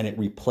there and it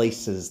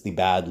replaces the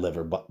bad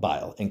liver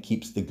bile and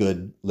keeps the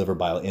good liver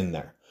bile in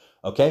there.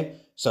 Okay,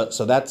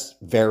 so that's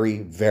very,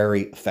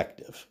 very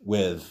effective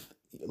with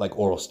like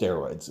oral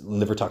steroids,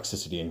 liver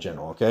toxicity in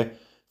general, okay,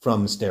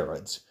 from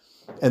steroids.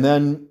 And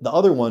then the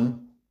other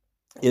one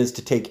is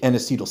to take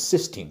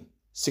N-acetylcysteine,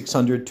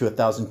 600 to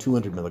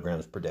 1,200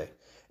 milligrams per day.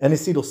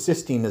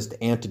 N-acetylcysteine is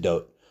the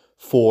antidote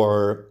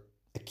for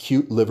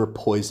acute liver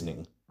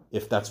poisoning.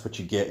 If that's what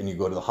you get and you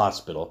go to the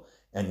hospital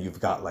and you've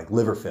got like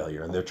liver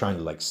failure and they're trying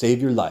to like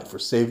save your life or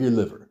save your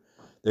liver,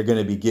 they're going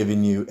to be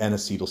giving you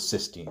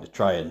N-acetylcysteine to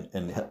try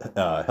and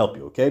help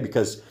you, okay?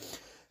 Because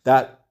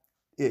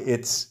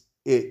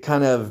it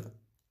kind of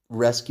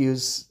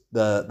rescues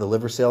the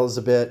liver cells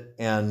a bit.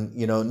 And,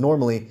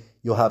 normally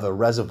you'll have a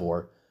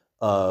reservoir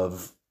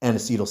of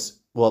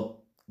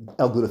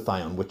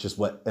L-glutathione, which is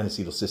what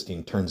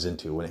N-acetylcysteine turns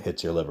into when it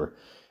hits your liver.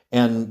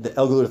 And the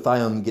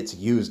L-glutathione gets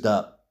used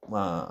up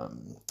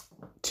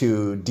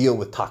to deal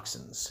with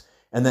toxins.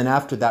 And then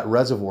after that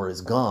reservoir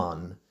is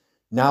gone,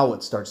 now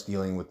what starts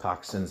dealing with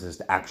toxins is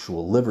the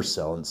actual liver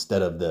cell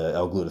instead of the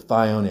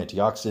L-glutathione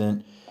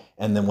antioxidant.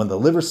 And then when the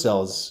liver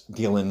cell's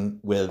dealing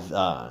with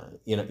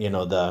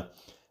the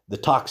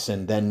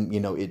toxin, then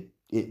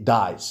it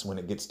dies when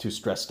it gets too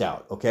stressed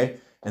out. Okay.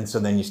 And so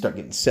then you start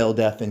getting cell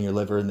death in your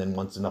liver. And then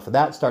once enough of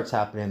that starts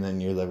happening, then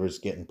your liver's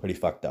getting pretty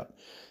fucked up.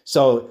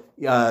 So,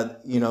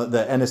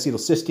 the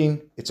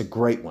N-acetylcysteine, it's a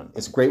great one.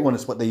 It's a great one.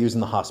 It's what they use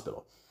in the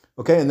hospital.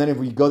 Okay. And then if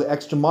we go the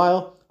extra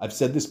mile, I've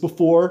said this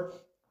before.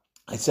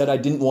 I said I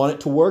didn't want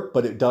it to work,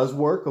 but it does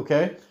work.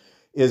 Okay.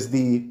 Is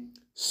the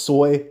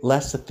soy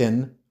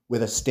lecithin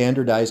with a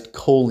standardized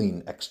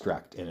choline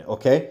extract in it,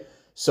 okay?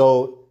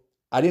 So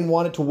I didn't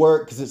want it to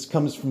work because it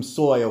comes from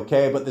soy,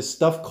 okay? But this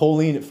stuff,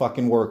 choline, it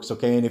fucking works,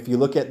 okay? And if you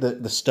look at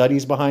the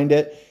studies behind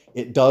it,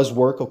 it does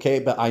work, okay?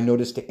 But I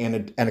noticed it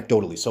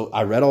anecdotally. So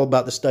I read all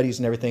about the studies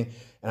and everything,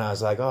 and I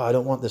was like, oh, I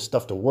don't want this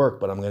stuff to work,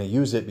 but I'm going to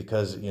use it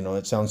because, you know,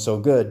 it sounds so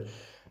good.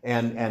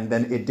 And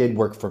then it did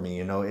work for me,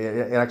 you know.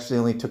 It actually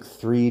only took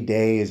 3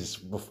 days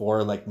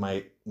before like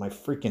my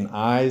freaking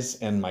eyes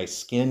and my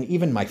skin,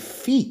 even my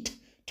feet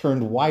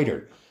turned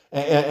whiter.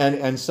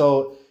 And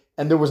so,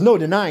 and there was no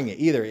denying it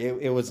either.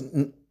 It was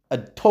a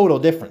total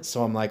difference.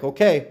 So I'm like,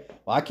 okay,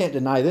 well, I can't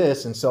deny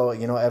this. And so,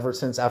 you know, ever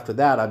since after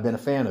that, I've been a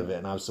fan of it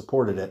and I've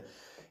supported it.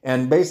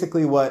 And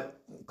basically what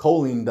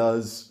choline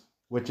does,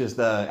 which is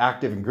the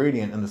active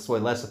ingredient in the soy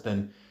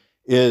lecithin,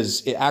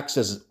 is it acts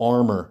as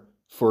armor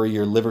for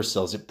your liver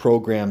cells. It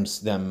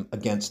programs them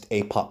against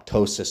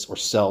apoptosis or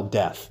cell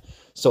death.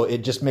 So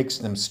it just makes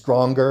them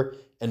stronger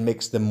and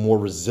makes them more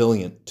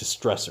resilient to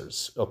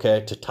stressors,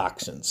 okay, to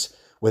toxins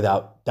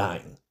without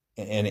dying.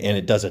 And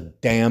it does a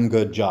damn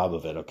good job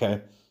of it,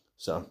 okay?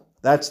 So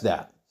that's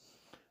that.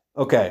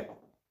 Okay,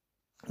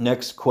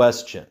 next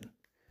question.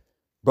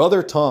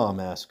 Brother Tom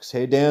asks,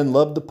 hey Dan,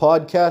 love the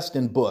podcast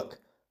and book.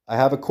 I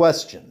have a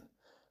question.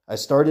 I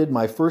started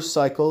my first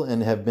cycle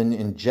and have been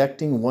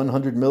injecting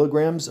 100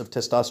 milligrams of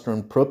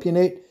testosterone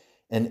propionate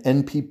and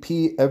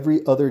NPP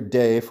every other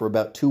day for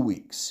about 2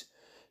 weeks.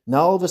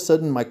 Now all of a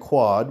sudden my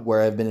quad,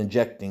 where I've been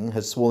injecting,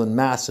 has swollen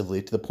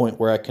massively to the point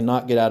where I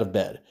cannot get out of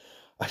bed.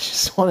 I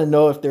just want to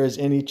know if there is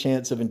any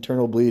chance of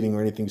internal bleeding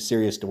or anything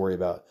serious to worry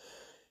about.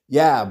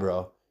 Yeah,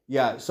 bro.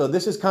 Yeah, so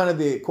this is kind of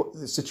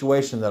the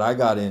situation that I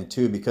got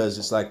into, because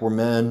it's like we're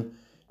men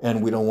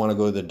and we don't want to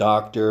go to the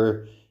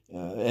doctor.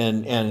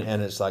 And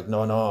it's like,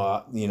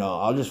 no, you know,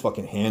 I'll just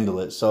fucking handle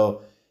it.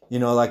 So, you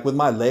know, like with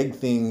my leg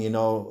thing, you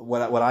know,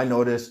 what I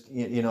noticed,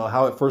 you know,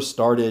 how it first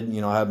started,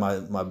 you know, I had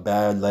my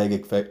bad leg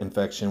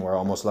infection where I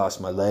almost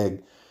lost my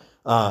leg,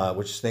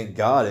 which thank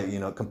God it, you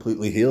know,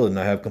 completely healed and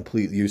I have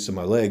complete use of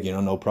my leg, you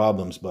know, no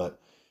problems.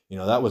 But, you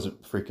know, that was a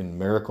freaking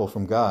miracle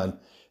from God.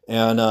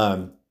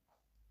 And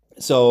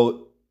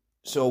so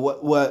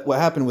what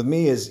happened with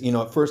me is, you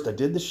know, at first I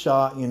did the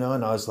shot, you know,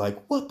 and I was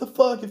like, what the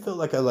fuck? It felt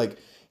like I like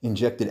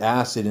injected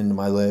acid into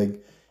my leg,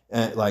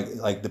 and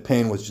like the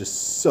pain was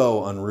just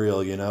so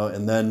unreal, you know.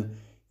 And then,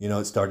 you know,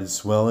 it started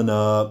swelling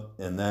up,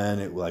 and then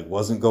it like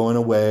wasn't going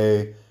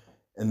away,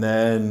 and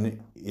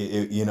then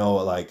you know,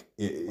 like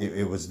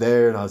it was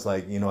there, and I was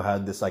like, you know,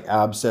 had this like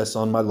abscess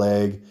on my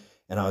leg,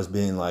 and I was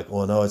being like,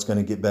 oh no, it's going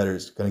to get better,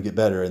 it's going to get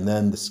better. And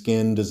then the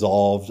skin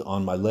dissolved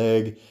on my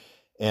leg,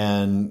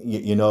 and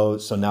you know,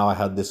 so now I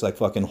had this like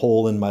fucking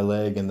hole in my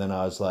leg. And then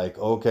I was like,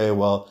 okay,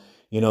 well,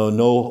 you know,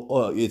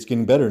 no, it's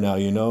getting better now,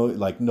 you know,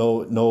 like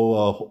no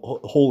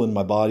hole in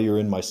my body or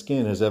in my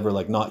skin has ever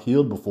like not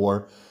healed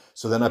before.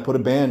 So then I put a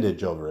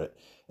bandage over it.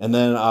 And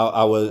then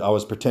I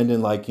was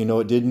pretending like, you know,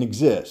 it didn't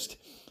exist,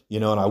 you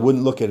know, and I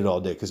wouldn't look at it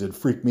all day because it'd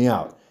freak me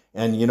out.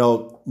 And, you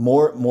know,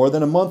 more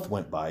than a month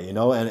went by, you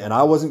know, and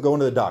I wasn't going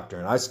to the doctor,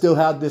 and I still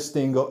had this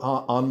thing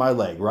on my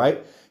leg,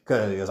 right?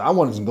 Because I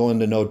wasn't going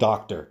to no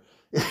doctor.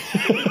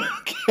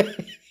 Okay.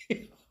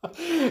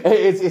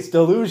 It's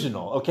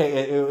delusional.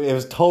 Okay. It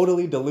was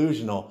totally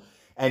delusional.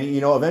 And, you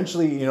know,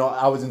 eventually, you know,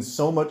 I was in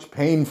so much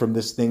pain from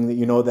this thing that,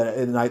 you know,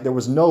 that there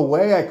was no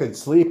way I could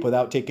sleep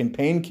without taking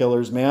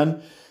painkillers,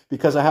 man,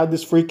 because I had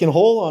this freaking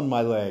hole on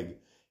my leg,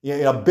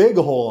 a big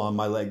hole on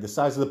my leg, the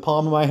size of the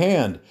palm of my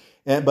hand.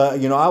 But,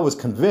 you know, I was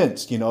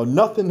convinced, you know,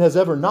 nothing has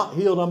ever not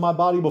healed on my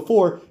body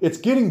before. It's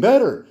getting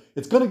better.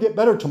 It's going to get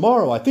better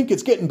tomorrow. I think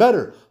it's getting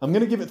better. I'm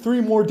going to give it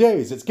 3 more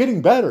days. It's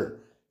getting better.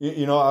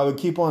 You know, I would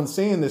keep on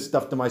saying this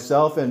stuff to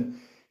myself. And,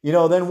 you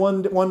know, then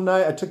one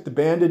night I took the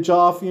bandage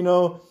off, you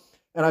know,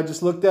 and I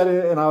just looked at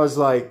it and I was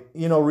like,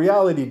 you know,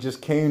 reality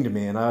just came to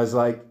me. And I was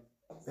like,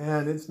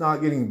 man, it's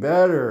not getting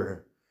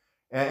better.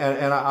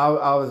 And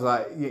I was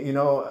like, you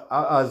know,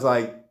 I was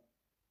like,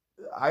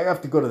 I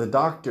have to go to the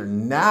doctor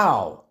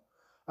now.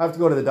 I have to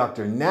go to the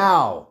doctor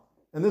now.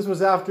 And this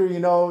was after, you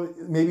know,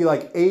 maybe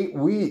like 8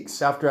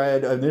 weeks after I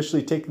had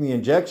initially taken the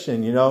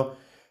injection, you know.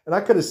 And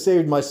I could have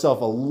saved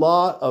myself a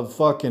lot of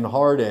fucking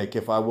heartache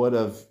if I would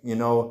have, you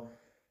know,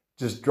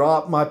 just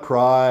dropped my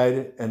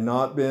pride and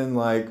not been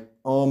like,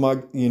 oh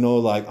my, you know,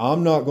 like,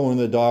 I'm not going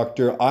to the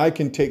doctor. I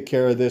can take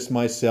care of this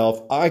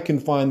myself. I can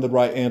find the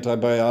right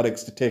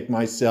antibiotics to take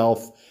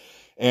myself.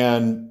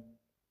 And,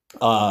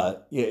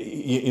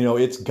 you know,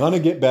 it's going to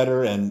get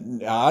better.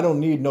 And I don't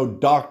need no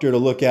doctor to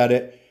look at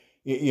it,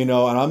 you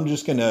know, and I'm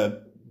just going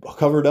to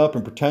cover it up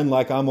and pretend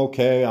like I'm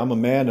okay. I'm a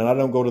man and I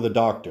don't go to the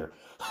doctor.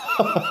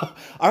 All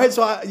right.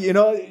 So,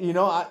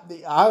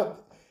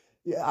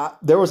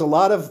 there was a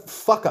lot of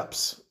fuck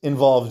ups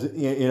involved,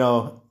 you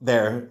know,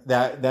 there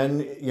that then,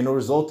 you know,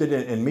 resulted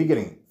in me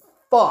getting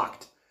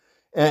fucked.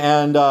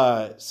 And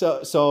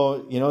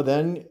so, you know,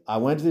 then I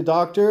went to the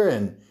doctor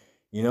and,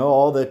 you know,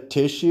 all the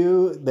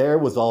tissue there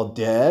was all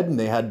dead and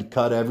they had to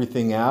cut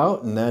everything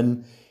out. And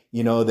then,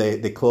 you know,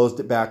 they closed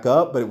it back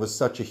up, but it was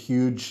such a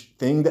huge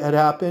thing that had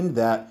happened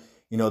that,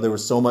 there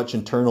was so much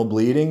internal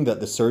bleeding that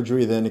the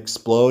surgery then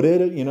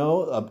exploded,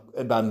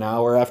 about an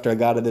hour after I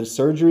got out of the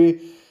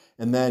surgery.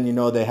 And then,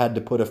 they had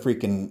to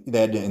they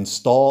had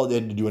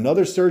to do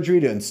another surgery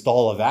to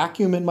install a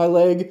vacuum in my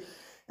leg.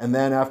 And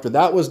then after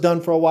that was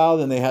done for a while,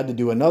 then they had to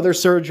do another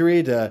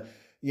surgery to,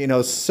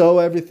 sew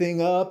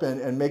everything up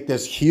and make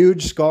this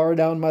huge scar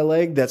down my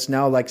leg that's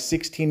now like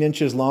 16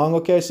 inches long.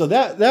 Okay. So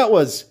that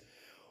was,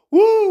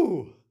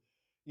 woo,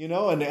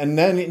 and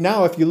then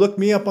now if you look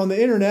me up on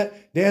the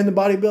internet, Dan the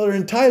Bodybuilder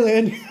in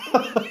Thailand,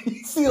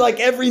 you see like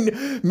every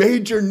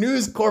major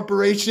news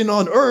corporation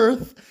on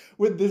earth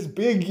with this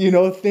big,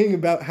 thing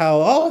about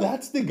how, oh,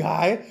 that's the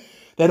guy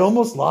that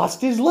almost lost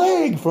his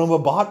leg from a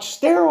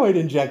botched steroid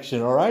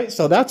injection. All right.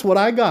 So that's what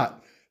I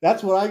got.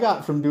 That's what I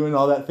got from doing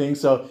all that thing.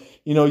 So,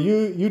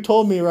 you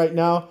told me right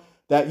now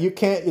that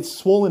it's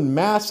swollen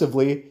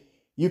massively.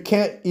 You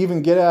can't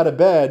even get out of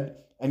bed.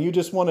 And you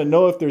just want to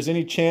know if there's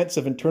any chance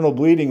of internal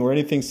bleeding or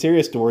anything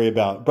serious to worry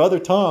about. Brother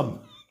Tom,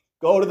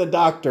 go to the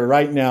doctor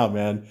right now,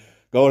 man.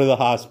 Go to the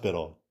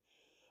hospital.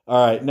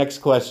 All right, next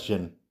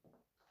question.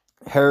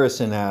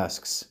 Harrison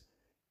asks,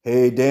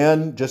 hey,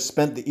 Dan, just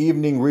spent the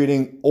evening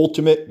reading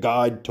Ultimate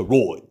Guide to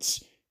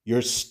Roids,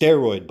 your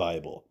steroid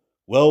Bible.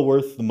 Well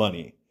worth the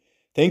money.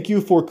 Thank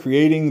you for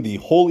creating the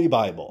Holy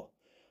Bible.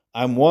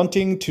 I'm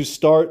wanting to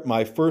start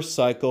my first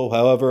cycle,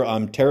 however,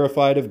 I'm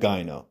terrified of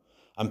gyno.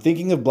 I'm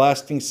thinking of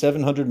blasting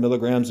 700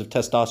 milligrams of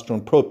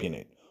testosterone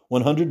propionate,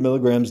 100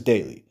 milligrams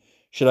daily.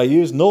 Should I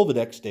use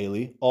Nolvadex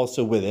daily,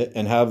 also with it,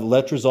 and have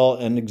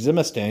letrozole and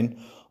exemestane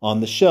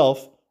on the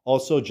shelf,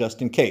 also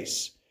just in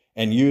case?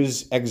 And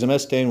use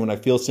exemestane when I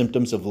feel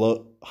symptoms of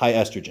high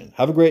estrogen.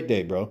 Have a great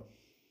day, bro.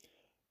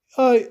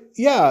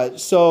 Yeah,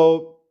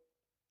 so,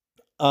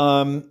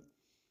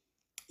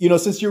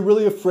 since you're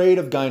really afraid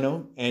of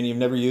gyno and you've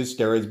never used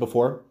steroids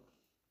before,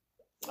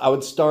 I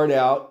would start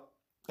out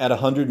at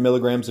 100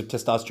 milligrams of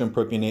testosterone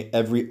propionate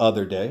every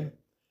other day.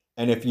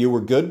 And if you were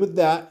good with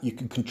that, you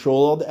could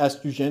control all the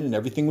estrogen and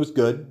everything was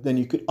good, then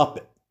you could up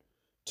it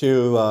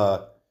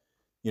to,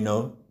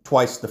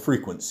 twice the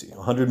frequency,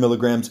 100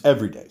 milligrams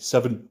every day,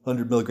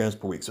 700 milligrams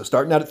per week. So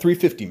starting out at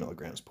 350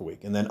 milligrams per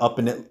week and then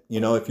upping it,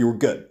 if you were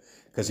good,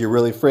 because you're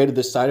really afraid of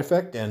this side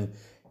effect. And,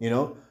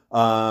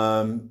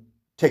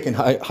 taking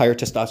higher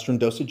testosterone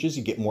dosages,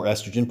 you get more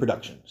estrogen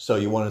production. So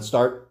you want to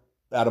start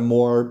at a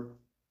more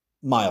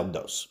mild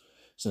dose,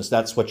 since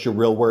that's what you're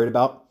real worried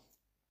about.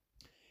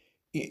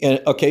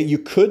 Okay, you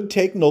could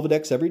take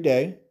Nolvadex every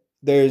day.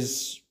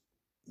 That's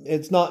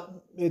not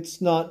that's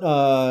not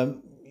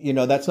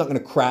going to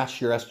crash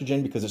your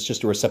estrogen because it's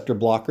just a receptor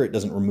blocker. It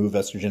doesn't remove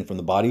estrogen from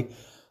the body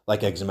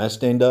like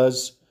exemestane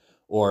does,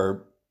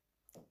 or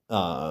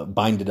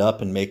bind it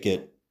up and make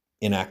it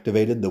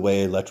inactivated the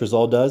way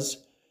letrozole does.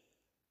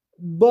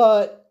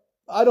 But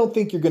I don't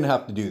think you're going to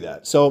have to do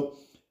that. So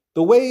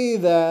the way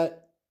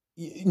that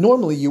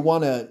normally you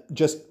want to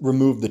just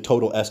remove the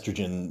total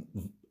estrogen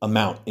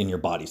amount in your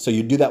body. So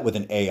you do that with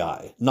an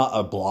AI, not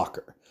a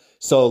blocker.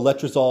 So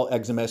letrozole,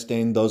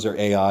 exemestane, those are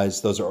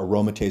AIs. Those are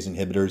aromatase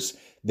inhibitors.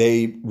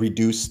 They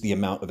reduce the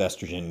amount of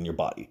estrogen in your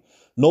body.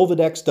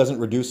 Nolvadex doesn't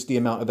reduce the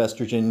amount of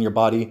estrogen in your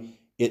body.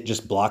 It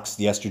just blocks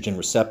the estrogen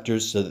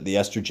receptors so that the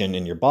estrogen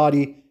in your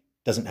body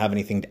doesn't have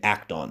anything to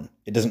act on.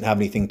 It doesn't have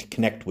anything to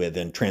connect with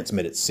and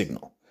transmit its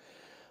signal.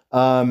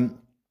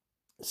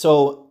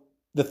 So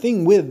the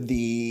thing with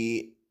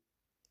the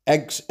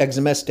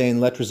exemestane,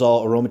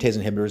 letrozole, aromatase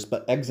inhibitors,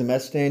 but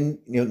exemestane,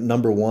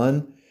 number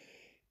one,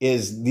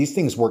 is these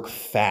things work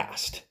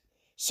fast.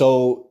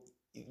 So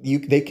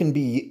they can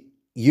be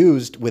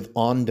used with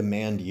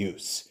on-demand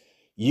use.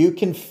 You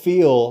can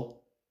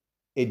feel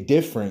a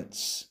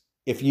difference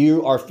if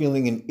you are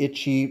feeling an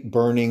itchy,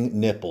 burning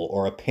nipple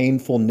or a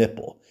painful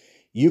nipple.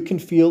 You can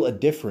feel a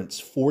difference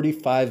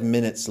 45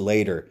 minutes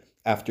later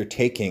after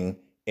taking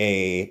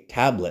a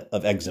tablet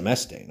of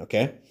exemestane,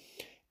 okay?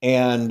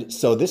 And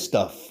so this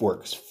stuff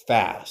works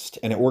fast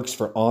and it works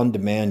for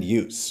on-demand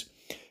use.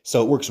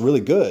 So it works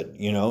really good,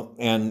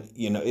 and,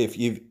 if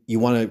you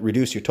want to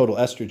reduce your total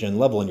estrogen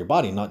level in your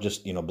body, not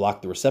just,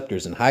 block the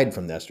receptors and hide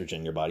from the estrogen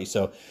in your body.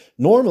 So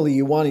normally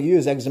you want to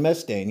use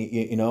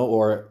exemestane,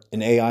 or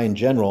an AI in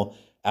general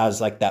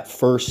as like that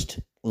first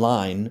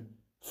line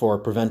for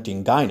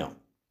preventing gyno.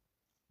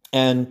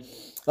 And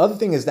the other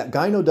thing is that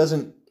gyno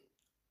doesn't,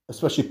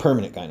 especially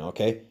permanent gyno,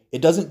 okay?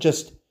 It doesn't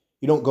just,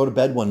 you don't go to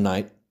bed one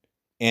night.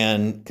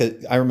 And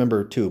cause I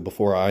remember too,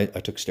 before I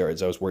took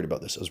steroids, I was worried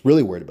about this. I was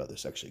really worried about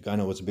this actually.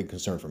 Gyno was a big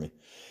concern for me.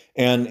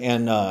 And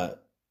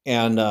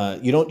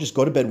you don't just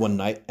go to bed one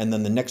night and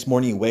then the next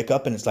morning you wake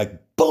up and it's like,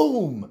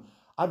 boom,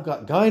 I've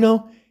got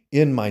gyno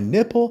in my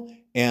nipple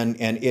and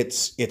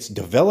it's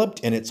developed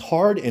and it's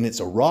hard and it's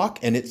a rock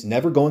and it's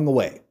never going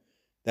away.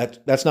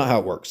 That's not how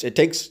it works. It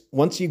takes,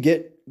 once you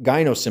get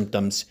gyno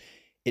symptoms,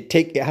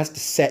 it has to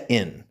set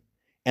in.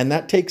 And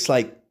that takes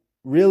like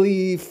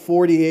really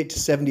 48 to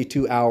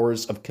 72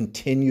 hours of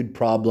continued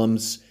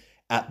problems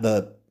at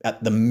the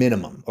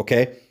minimum,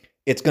 okay?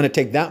 It's going to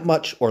take that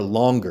much or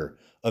longer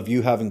of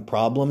you having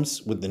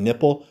problems with the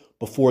nipple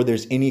before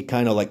there's any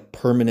kind of like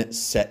permanent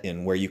set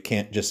in where you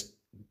can't just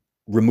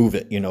remove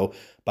it,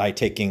 by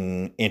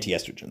taking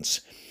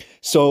antiestrogens.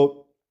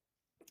 So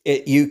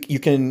you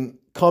can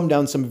calm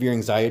down some of your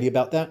anxiety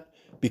about that,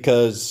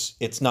 because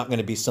it's not going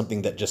to be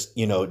something that just,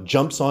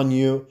 jumps on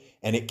you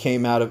and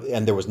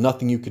and there was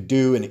nothing you could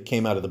do and it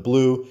came out of the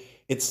blue.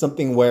 It's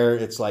something where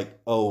it's like,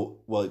 oh,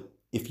 well,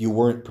 if you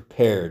weren't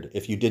prepared,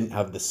 if you didn't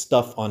have the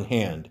stuff on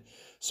hand,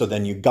 so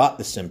then you got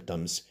the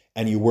symptoms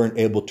and you weren't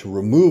able to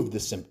remove the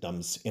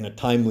symptoms in a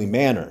timely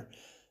manner,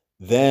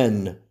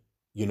 then,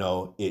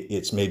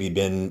 it's maybe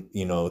been,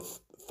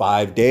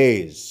 5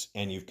 days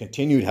and you've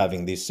continued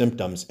having these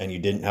symptoms and you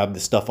didn't have the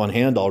stuff on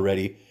hand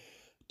already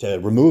to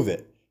remove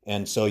it.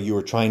 And so you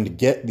were trying to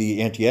get the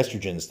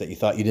antiestrogens that you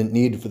thought you didn't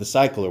need for the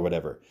cycle or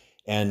whatever.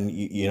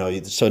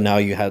 And, so now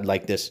you had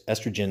like this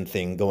estrogen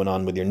thing going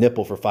on with your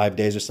nipple for 5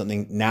 days or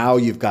something. Now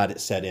you've got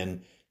it set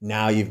in.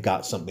 Now you've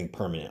got something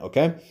permanent.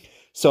 Okay.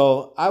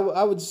 So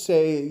I would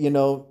say, you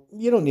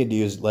don't need to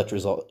use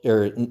letrozole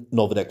or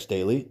Nolvadex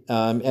daily.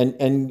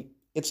 And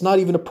it's not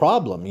even a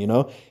problem,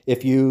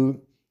 if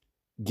you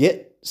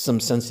get some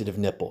sensitive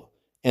nipple.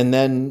 And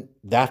then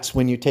that's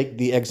when you take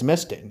the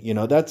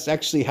exemestane. That's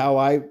actually how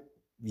I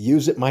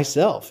use it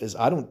myself, is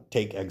I don't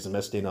take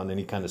exemestane on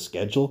any kind of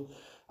schedule.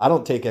 I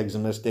don't take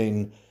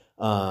exemestane,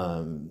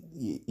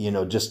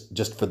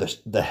 just for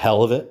the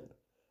hell of it.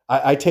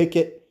 I take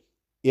it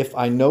if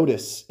I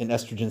notice an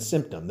estrogen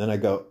symptom. Then I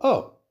go,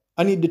 oh,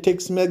 I need to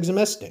take some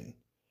exemestane.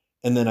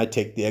 And then I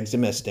take the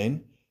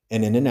exemestane,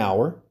 and in an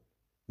hour,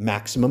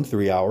 maximum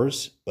 3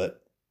 hours,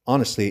 but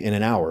honestly, in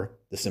an hour,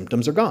 the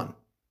symptoms are gone.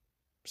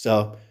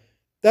 So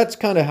that's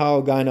kind of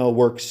how gyno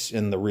works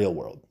in the real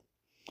world.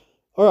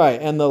 All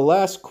right, and the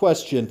last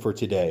question for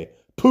today.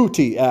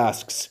 Pooty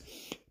asks,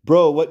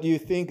 bro, what do you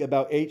think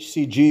about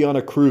HCG on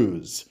a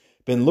cruise?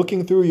 Been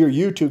looking through your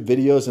YouTube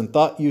videos and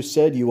thought you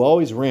said you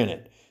always ran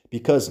it,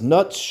 because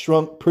nuts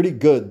shrunk pretty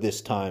good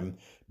this time,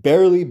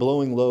 barely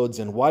blowing loads,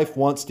 and wife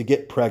wants to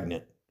get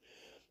pregnant.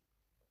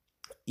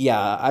 Yeah,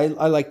 I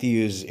like to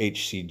use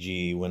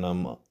HCG when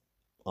I'm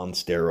on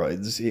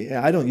steroids.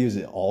 Yeah, I don't use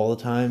it all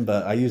the time,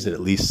 but I use it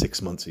at least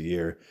 6 months a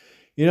year.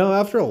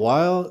 After a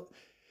while,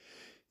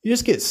 you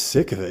just get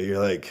sick of it. You're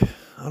like,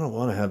 I don't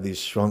want to have these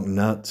shrunk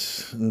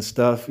nuts and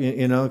stuff,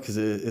 because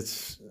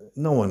it's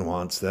no one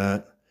wants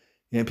that.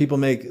 People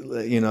make,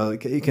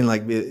 you can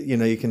like,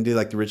 you can do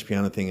like the Rich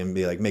Piano thing and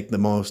be like, make the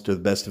most or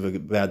the best of a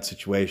bad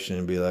situation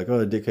and be like, oh,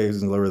 the dick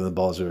is lower than the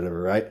balls or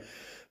whatever, right?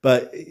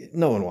 But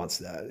no one wants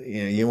that.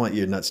 You want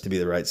your nuts to be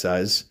the right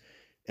size,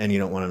 and you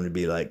don't want them to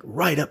be like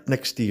right up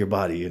next to your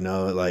body,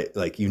 like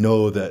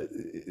that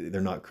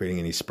they're not creating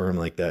any sperm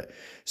like that.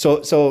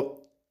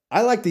 So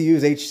I like to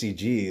use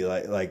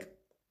HCG like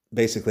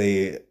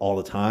basically all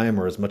the time,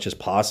 or as much as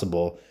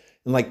possible.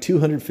 And like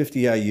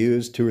 250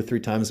 IUs 2 or 3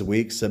 times a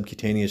week,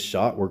 subcutaneous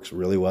shot works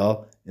really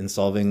well in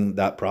solving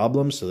that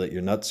problem, so that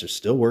your nuts are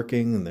still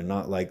working and they're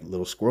not like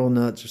little squirrel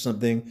nuts or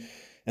something.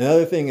 And the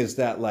other thing is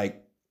that like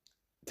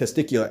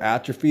testicular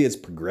atrophy is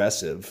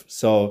progressive.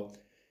 So,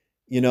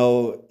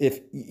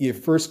 if your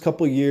first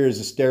couple years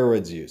of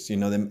steroids use,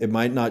 it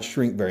might not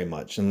shrink very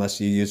much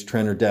unless you use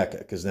Tren or Deca,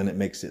 because then it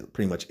makes it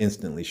pretty much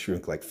instantly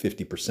shrink like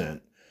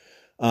 50%.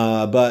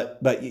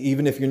 But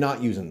even if you're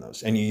not using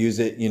those and you use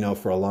it,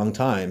 for a long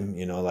time,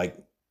 like,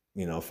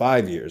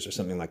 5 years or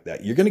something like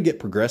that, you're going to get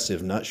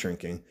progressive nut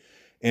shrinking.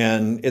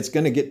 And it's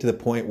going to get to the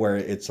point where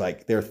it's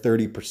like they're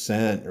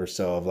 30% or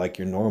so of like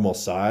your normal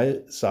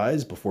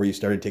size before you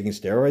started taking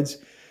steroids.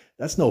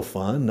 That's no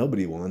fun.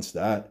 Nobody wants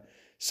that.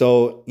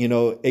 So,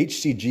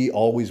 HCG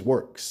always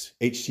works.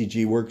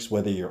 HCG works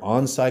whether you're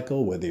on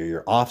cycle, whether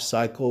you're off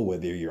cycle,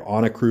 whether you're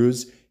on a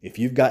cruise. If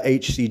you've got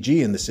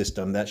HCG in the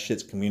system, that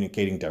shit's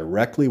communicating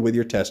directly with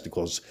your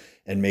testicles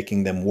and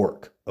making them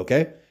work.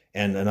 Okay.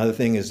 And another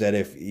thing is that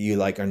if you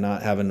are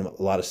not having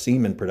a lot of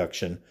semen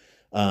production,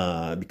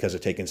 because of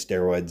taking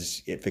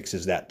steroids, it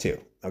fixes that too.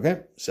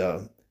 Okay.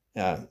 So,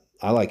 I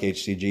like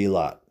HCG a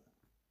lot.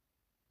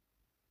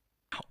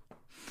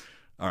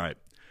 All right.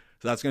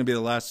 So that's going to be the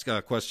last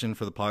question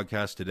for the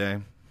podcast today.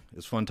 It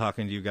was fun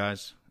talking to you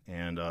guys,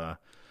 and I'll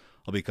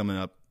be coming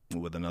up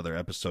with another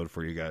episode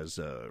for you guys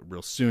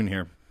real soon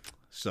here.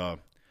 So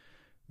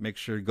make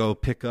sure to go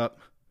pick up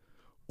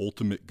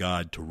Ultimate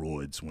Guide to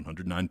Roids,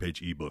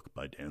 109-page ebook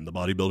by Dan the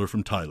Bodybuilder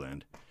from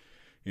Thailand.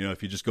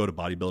 If you just go to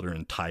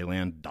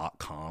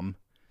bodybuilderinthailand.com,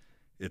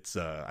 it's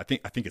I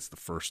think it's the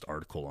first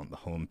article on the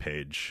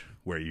homepage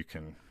where you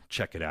can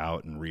check it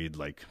out and read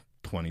like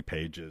 20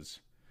 pages.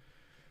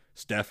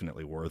 It's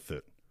definitely worth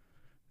it.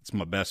 It's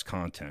my best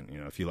content.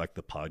 If you like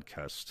the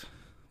podcast,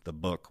 the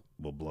book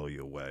will blow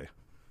you away.